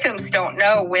victims don't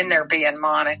know when they're being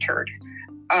monitored.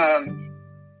 And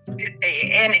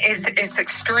it's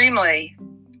extremely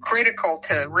critical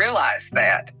to realize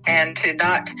that, and to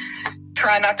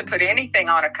try not to put anything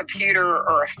on a computer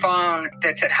or a phone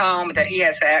that's at home that he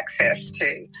has access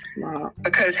to. Wow.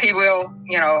 Because he will,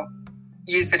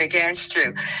 use it against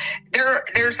you.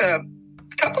 There's a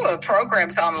couple of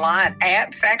programs online,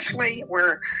 apps actually,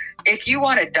 where if you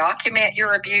want to document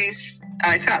your abuse,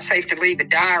 it's not safe to leave a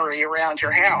diary around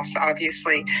your house,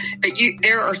 obviously, but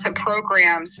there are some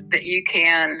programs that you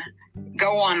can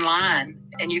go online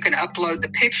and you can upload the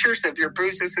pictures of your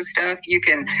bruises and stuff. You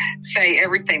can say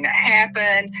everything that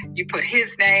happened. You put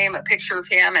his name, a picture of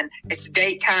him, and it's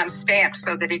date, time stamped,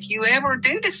 so that if you ever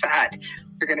do decide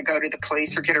you're going to go to the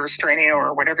police or get a restraining order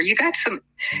or whatever, you have some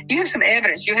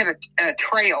evidence. You have a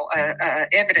trail,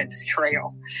 evidence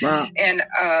trail. Wow. And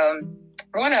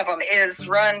one of them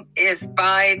is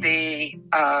by the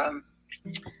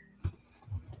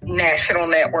National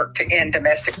Network to End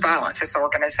Domestic Violence, this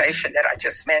organization that I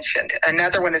just mentioned.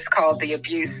 Another one is called the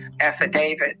Abuse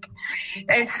Affidavit.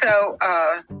 And so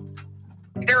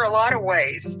there are a lot of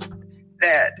ways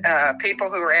that people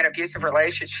who are in abusive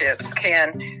relationships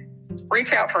can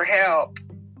reach out for help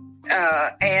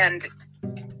and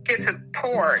get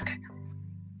support,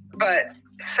 but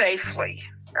safely,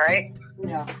 right?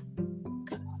 Yeah.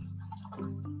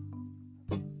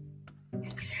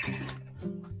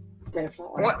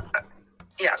 Definitely.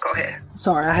 Yeah, go ahead.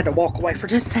 Sorry, I had to walk away for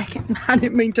just a second. I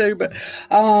didn't mean to, but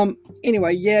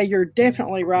anyway, yeah, you're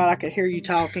definitely right. I could hear you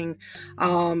talking,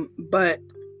 but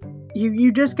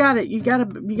you just you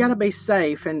gotta be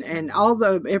safe, and all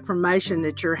the information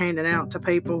that you're handing out to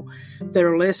people that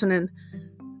are listening,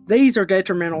 these are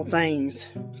detrimental things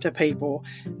to people.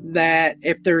 That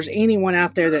if there's anyone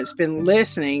out there that's been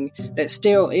listening that's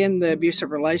still in the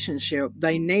abusive relationship,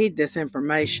 they need this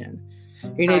information.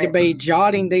 You need to be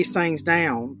jotting these things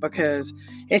down because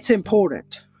it's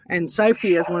important. And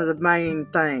safety is one of the main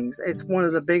things. It's one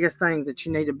of the biggest things that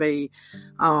you need to be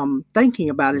thinking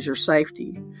about is your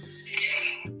safety.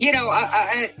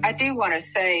 I do want to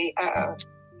say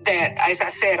that, as I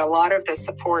said, a lot of the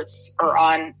supports are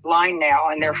online now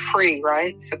and they're free,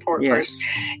 right? Support groups.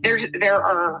 There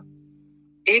are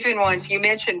even ones you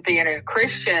mentioned being a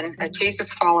Christian, a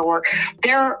Jesus follower.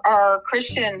 There are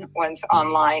Christian ones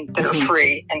online that are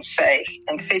free and safe,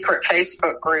 and secret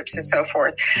Facebook groups and so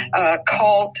forth.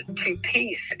 Called to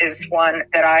Peace is one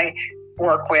that I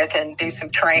work with and do some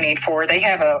training for. They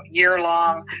have a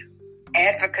year-long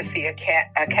advocacy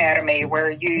academy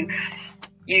where you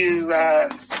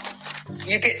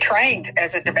get trained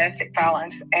as a domestic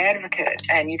violence advocate,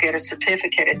 and you get a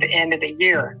certificate at the end of the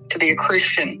year to be a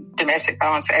Christian domestic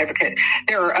violence advocate.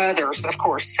 There are others, of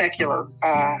course, secular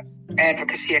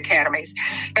advocacy academies.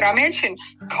 But I mentioned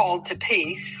Called to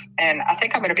Peace, and I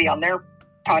think I'm going to be on their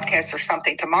podcast or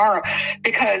something tomorrow,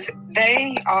 because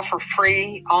they offer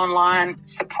free online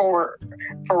support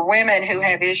for women who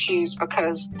have issues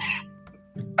because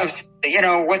of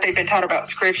what they've been taught about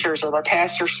scriptures, or their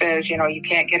pastor says, you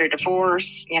can't get a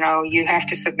divorce, you have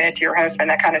to submit to your husband,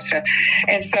 that kind of stuff.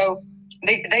 And so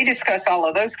they discuss all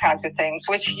of those kinds of things,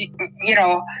 which, you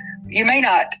may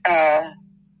not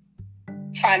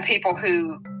find people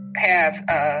who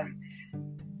have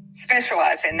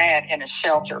specialize in that in a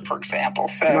shelter, for example.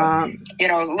 So,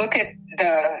 look at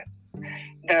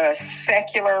the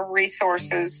secular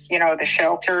resources, the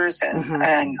shelters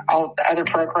and all the other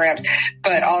programs,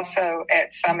 but also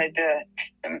at some of the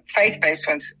faith-based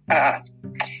ones.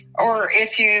 Or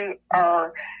if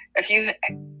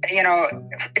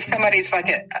somebody's like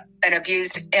an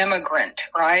abused immigrant,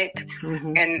 right?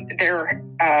 And they're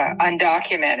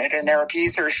undocumented and their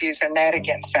abusers using that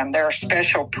against them, there are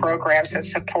special programs and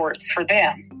supports for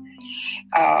them.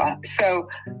 So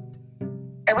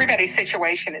everybody's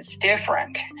situation is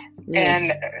different.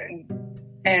 Yes.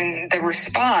 And the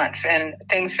response and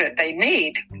things that they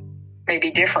need may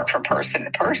be different from person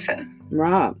to person.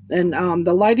 Right. And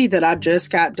the lady that I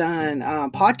just got done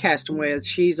podcasting with,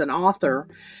 she's an author,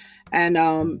 and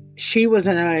she was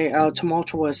in a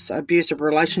tumultuous, abusive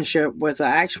relationship with an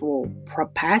actual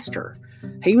pastor.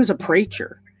 He was a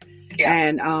preacher. Yeah.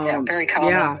 And very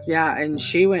common. Yeah. And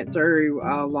she went through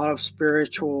a lot of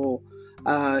spiritual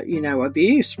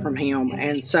abuse from him.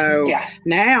 And so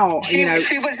now, she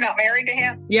was not married to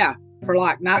him? Yeah. for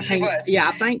like 19. was. Yeah,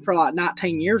 I think for like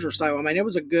 19 years or so. I mean, it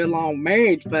was a good long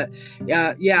marriage, but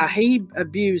he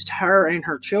abused her and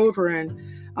her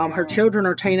children. Her children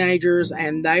are teenagers,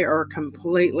 and they are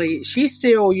completely. She's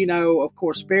still, of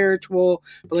course, spiritual,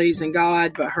 believes in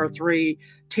God, but her 3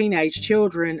 teenage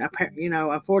children,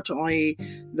 unfortunately,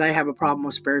 they have a problem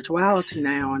with spirituality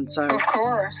now, and so of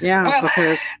course,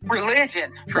 because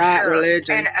religion, for right, sure.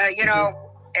 religion, and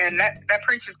and that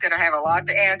preacher's going to have a lot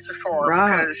to answer for,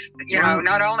 because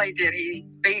not only did he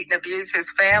beat and abuse his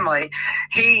family,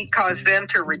 he caused them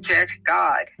to reject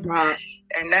God. Right.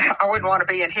 And I wouldn't want to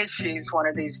be in his shoes one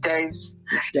of these days.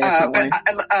 Definitely.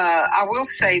 But I will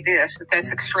say this,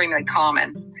 that's extremely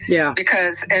common. Yeah.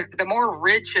 Because the more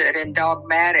rigid and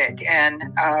dogmatic and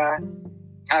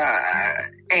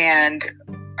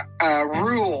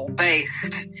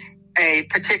rule-based a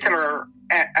particular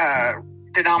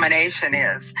denomination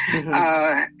is,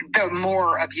 the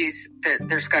more abuse that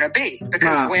there's going to be,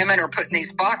 because women are put in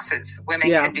these boxes. Women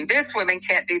can do this, women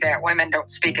can't do that, women don't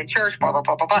speak in church, blah, blah,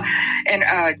 blah, blah, blah. And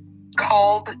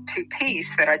Called to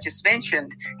Peace that I just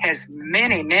mentioned has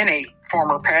many, many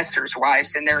former pastors'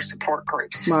 wives in their support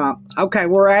groups. Right. Okay,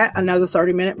 we're at another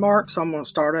 30-minute mark, so I'm going to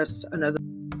start us another.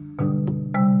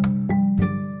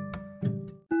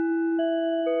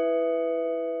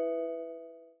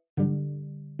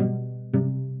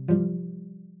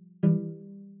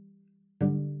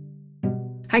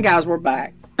 Hey guys, we're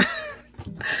back.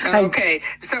 Okay,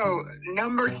 so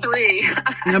number 3.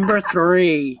 Number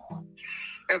 3.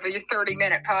 Of your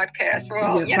 30-minute podcast.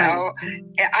 Well, yes,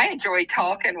 I enjoy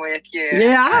talking with you.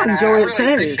 Yeah, I enjoy it too.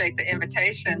 I really appreciate the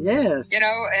invitation. Yes.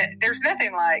 There's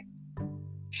nothing like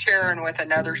sharing with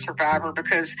another survivor,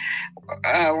 because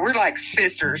we're like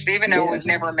sisters, even though we've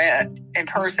never met in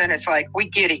person. It's like we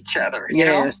get each other. You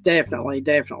know?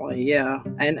 Definitely, yeah.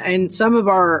 And some of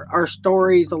our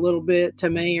stories a little bit to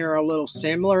me are a little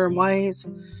similar in ways.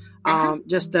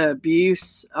 Just the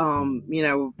abuse,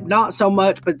 not so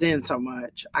much, but then so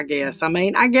much, I guess. I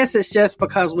mean, I guess it's just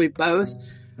because we both,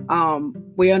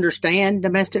 we understand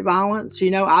domestic violence.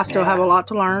 I still have a lot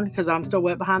to learn because I'm still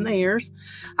wet behind the ears.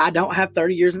 I don't have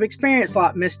 30 years of experience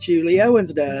like Miss Julie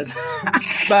Owens does,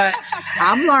 but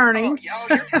I'm learning.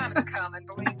 Your time is coming,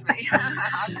 believe me.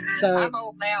 I'm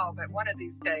old now, but one of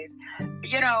these days,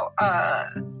 you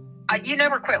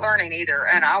never quit learning either.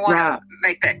 And I want to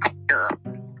make that clear.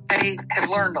 I have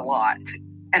learned a lot,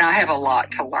 and I have a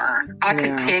lot to learn. I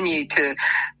continue to,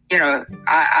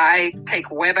 I take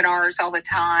webinars all the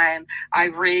time. I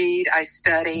read, I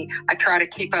study, I try to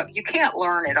keep up. You can't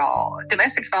learn it all.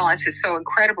 Domestic violence is so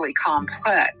incredibly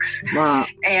complex. Wow.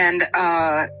 And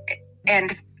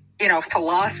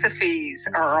philosophies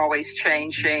are always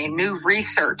changing. New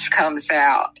research comes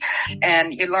out,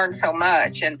 and you learn so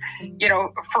much. And,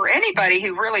 for anybody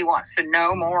who really wants to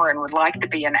know more and would like to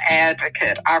be an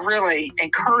advocate, I really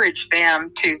encourage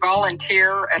them to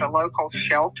volunteer at a local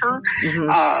shelter,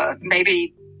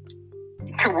 maybe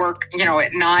to work,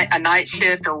 at night, a night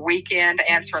shift or weekend,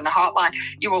 answering the hotline.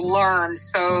 You will learn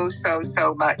so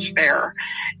much there.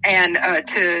 And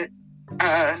to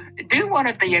do one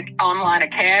of the online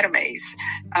academies,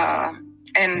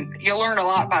 and you'll learn a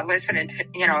lot by listening to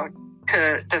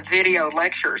the video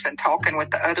lectures and talking with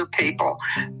the other people.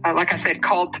 Like I said,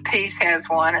 Called to Peace has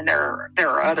one, and there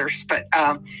are others, but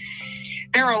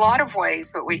there are a lot of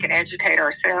ways that we can educate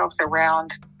ourselves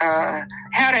around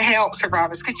how to help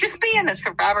survivors. Because just being a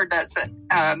survivor doesn't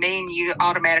mean you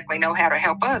automatically know how to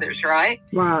help others, right?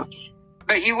 Right.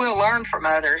 But you will learn from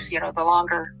others, the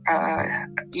longer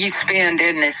you spend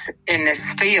in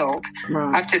this field.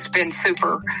 Right. I've just been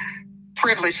super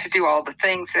privileged to do all the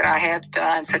things that I have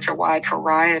done, such a wide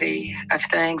variety of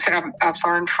things. And I've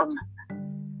learned from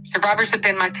survivors have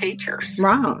been my teachers.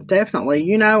 Right, definitely.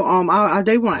 I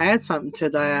do want to add something to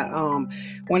that.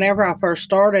 Whenever I first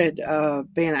started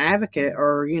being an advocate,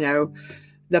 or,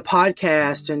 the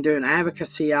podcast and doing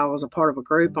advocacy, I was a part of a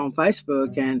group on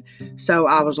Facebook. And so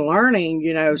I was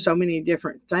learning, so many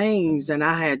different things. And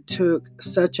I had took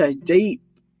such a deep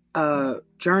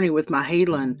journey with my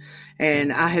healing.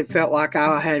 And I had felt like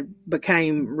I had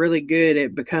became really good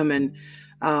at becoming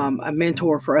a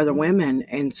mentor for other women.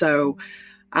 And so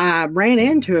I ran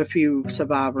into a few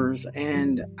survivors,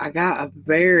 and I got a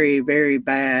very, very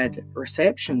bad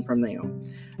reception from them.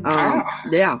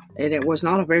 Yeah, and it was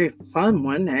not a very fun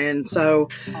one. And so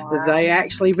Wow. they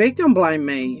actually victim blamed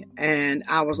me, and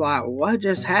I was like, what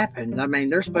just happened? I mean,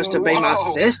 they're supposed to be my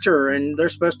Whoa. sister, and they're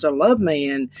supposed to love me,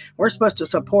 and we're supposed to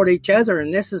support each other,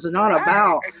 and this is not Right,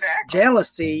 about exactly.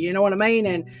 jealousy, you know what I mean?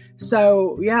 And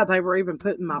so, yeah, they were even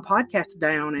putting my podcast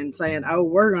down and saying, oh,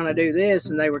 we're going to do this,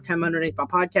 and they would come underneath my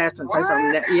podcast and say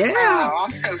something. What? Yeah. Oh,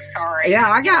 I'm so sorry. Yeah,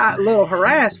 I got a little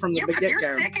harassed from the You're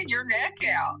get-go. sticking your neck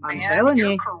out, I'm man. telling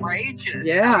You're you. courageous.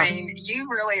 Yeah. I mean, you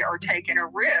really are taking a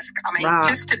risk. I mean, Right.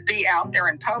 just to be out there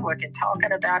in public and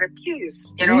talking about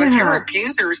abuse. You know, if Yeah. your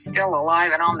abuser is still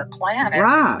alive and on the planet,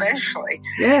 Right. especially,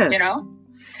 Yes. you know.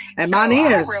 And So mine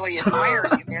is. I really admire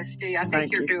you, Misty. I think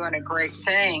Thank you're you. doing a great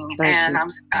thing, Thank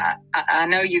and you. I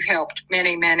know you've helped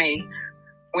many, many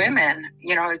women,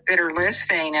 you know, that are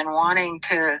listening and wanting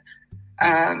to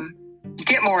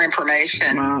get more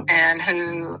information Right. and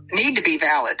who need to be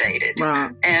validated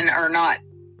Right. and are not,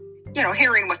 you know,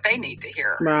 hearing what they need to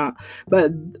hear. Right.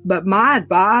 But my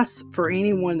advice for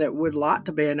anyone that would like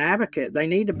to be an advocate, they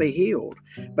need to be healed.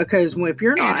 Because if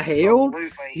you're not healed,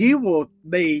 Absolutely. you will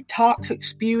be toxic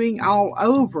spewing all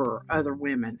over other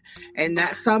women. And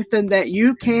that's something that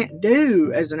you can't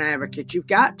do as an advocate. You've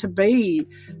got to be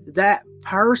that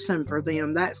person for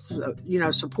them, that's,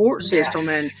 support system.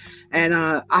 Yes. And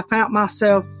I found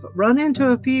myself run into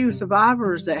a few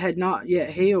survivors that had not yet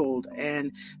healed,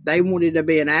 and they wanted to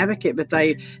be an advocate, but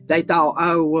they thought,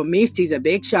 oh, well, Misty's a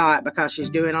big shot because she's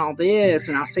doing all this,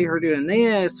 and I see her doing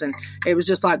this. And it was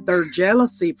just like their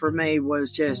jealousy for me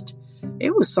was just,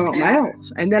 it was something Yeah.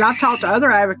 else. And then I talked to other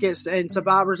advocates and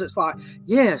survivors. It's like,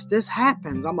 yes, this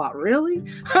happens. I'm like, really?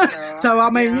 So, I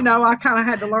mean, Yeah. I kind of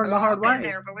had to learn the hard I've been way.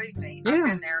 there, believe me. Yeah. I've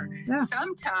been there. Yeah.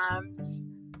 Sometimes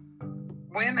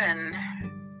women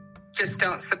just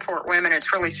don't support women.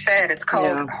 It's really sad. It's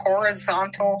called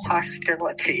horizontal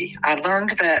hostility. I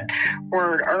learned that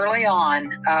word early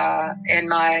on in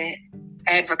my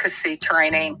advocacy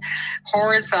training.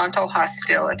 Horizontal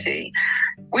hostility.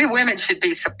 We women should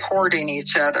be supporting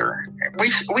each other.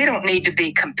 We don't need to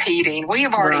be competing. We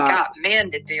have already Right. got men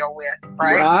to deal with,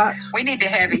 right? Right. We need to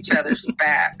have each other's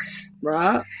backs.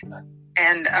 Right.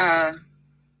 And,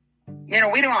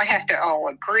 we don't have to all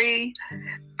agree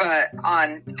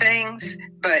on things,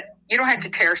 but you don't have to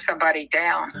tear somebody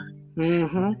down.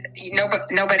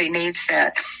 Mm-hmm. Nobody needs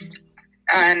that.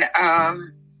 And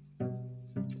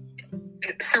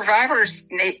survivors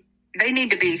need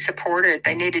to be supported.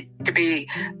 They need to be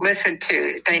listened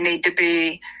to. They need to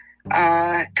be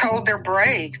told they're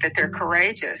brave, that they're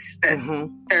courageous, that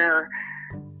they're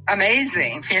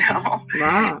amazing,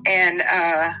 Right. And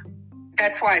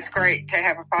that's why it's great to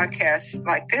have a podcast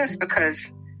like this,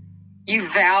 because you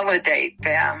validate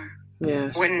them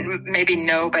Yes. when maybe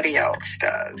nobody else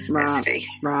does, Right. Misty.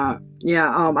 Right.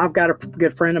 Yeah. I've got a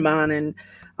good friend of mine, and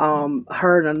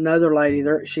her and another lady,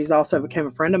 she's also became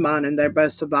a friend of mine, and they're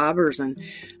both survivors. And,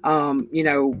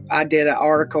 I did an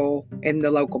article in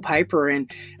the local paper,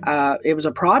 and it was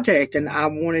a project, and I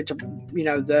wanted to,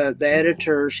 the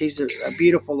editor, she's a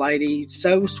beautiful lady,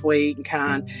 so sweet and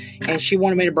kind, and she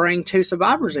wanted me to bring 2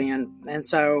 survivors in. And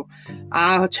so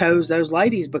I chose those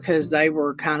ladies because they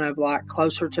were kind of like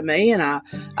closer to me, and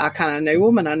I kind of knew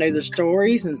them, and I knew their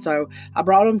stories. And so I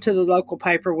brought them to the local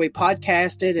paper. We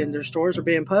podcasted, and their stories are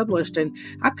being published, and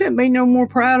I couldn't be no more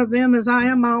proud of them as I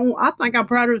am my own. I think I'm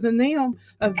prouder of them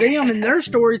and their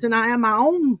stories than I am my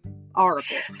own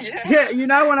article. Yeah, you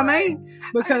know what I mean?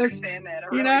 Because I understand that. I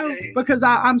really do. because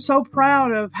I'm so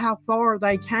proud of how far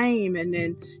they came, and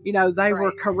then they were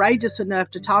Right. courageous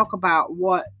enough to talk about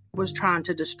what was trying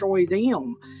to destroy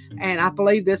them. And I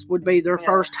believe this would be their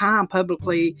first time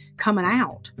publicly coming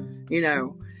out,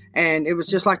 and it was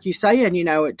just like you saying,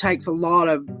 it takes a lot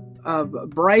of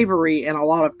bravery and a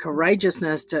lot of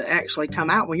courageousness to actually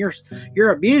come out when your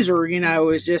abuser,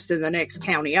 is just in the next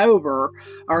county over,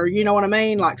 or you know what I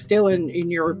mean, like still in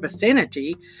your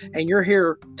vicinity, and you're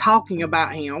here talking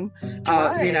about him,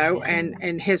 Right.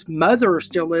 and his mother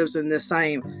still lives in the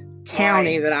same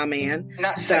county Right. that I'm in.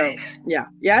 Not So safe.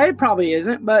 yeah, it probably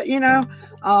isn't, but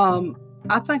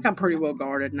I think I'm pretty well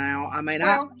guarded now. I mean,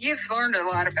 Well, you've learned a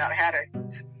lot about how to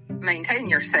maintain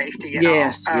your safety.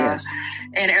 yes.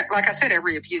 And like I said,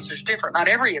 every abuser is different. Not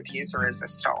every abuser is a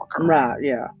stalker. Right.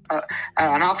 Yeah.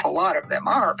 An awful lot of them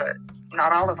are, but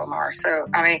not all of them are. So,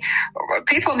 I mean,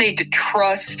 people need to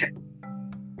trust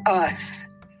us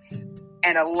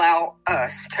and allow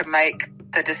us to make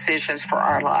the decisions for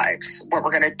our lives, what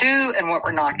we're going to do and what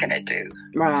we're not going to do.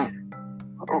 Right.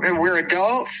 We're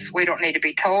adults. We don't need to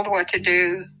be told what to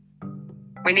do.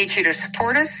 We need you to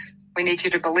support us. We need you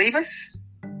to believe us.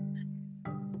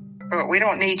 But we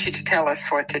don't need you to tell us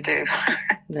what to do.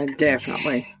 No,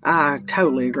 definitely. I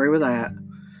totally agree with that.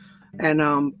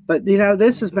 And, but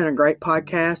this has been a great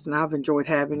podcast, and I've enjoyed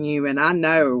having you. And I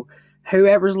know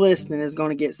whoever's listening is going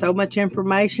to get so much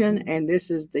information, and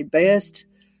this is the best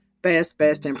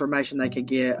information they could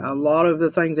get. A lot of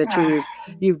the things that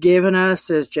you've given us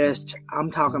is just,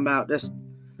 I'm talking about just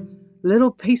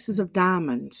little pieces of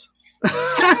diamonds.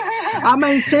 I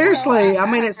mean, seriously. I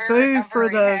mean, it's food for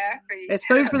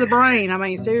the brain. I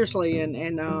mean, seriously.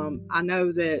 And I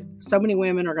know that so many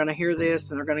women are going to hear this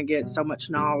and they're going to get so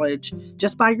much knowledge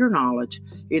just by your knowledge,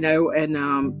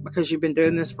 and because you've been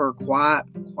doing this for quite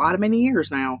a many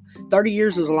years now. 30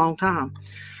 years is a long time.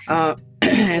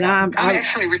 And I'm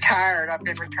actually retired. I've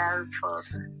been retired for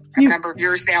a number of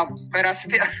years now, but I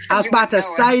was about to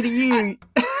say to you,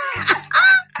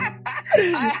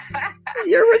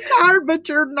 you're retired, but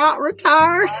you're not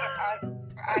retired.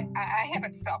 I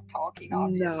haven't stopped talking,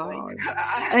 obviously. No.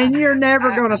 And you're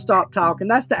never going to stop talking.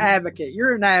 That's the advocate.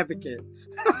 You're an advocate.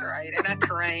 That's right. And I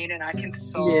train and I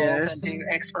consult and do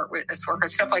expert witness work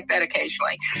and stuff like that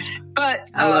occasionally. But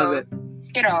I love it.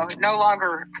 No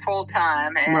longer full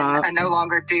time, and I no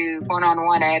longer do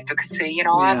one-on-one advocacy.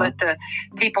 I let the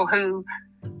people who,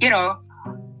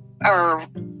 are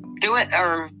doing,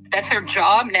 or that's their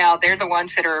job now. They're the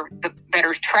ones that are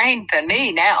better trained than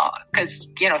me now, because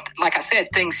like I said,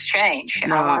 things change,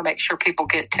 and I want to make sure people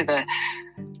get to the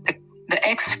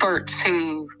experts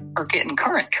who are getting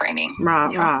current training.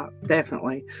 Right,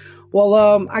 definitely.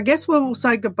 Well, I guess we'll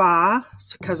say goodbye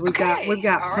because we've got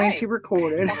plenty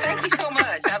recorded. Well, thank you so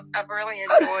much. I've really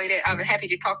enjoyed it. I'm happy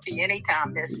to talk to you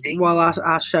anytime, Misty. Well,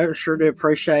 I sure do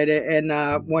appreciate it. And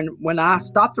when I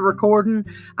stop the recording,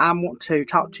 I want to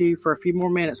talk to you for a few more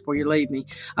minutes before you leave me.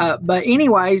 But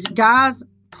anyways, guys,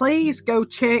 please go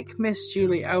check Miss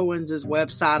Julie Owens'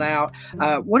 website out.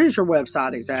 What is your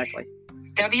website exactly?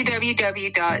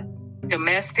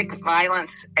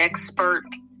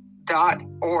 www.domesticviolenceexpert.org.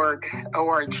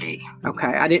 Okay,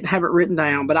 I didn't have it written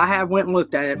down, but I have went and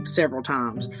looked at it several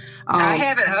times. I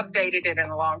haven't updated it in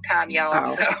a long time,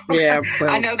 y'all. So yeah, well,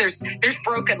 I know there's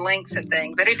broken links and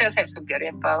things, but it does have some good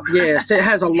info. Yes, it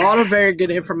has a lot of very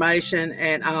good information.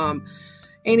 And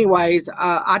anyways,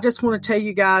 I just want to tell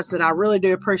you guys that I really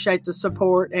do appreciate the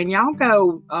support, and y'all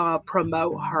go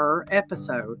promote her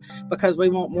episode because we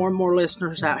want more and more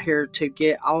listeners out here to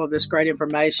get all of this great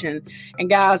information. And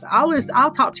guys,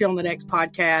 I'll talk to you on the next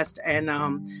podcast, and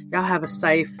y'all have a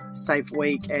safe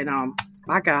week. And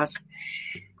bye, guys.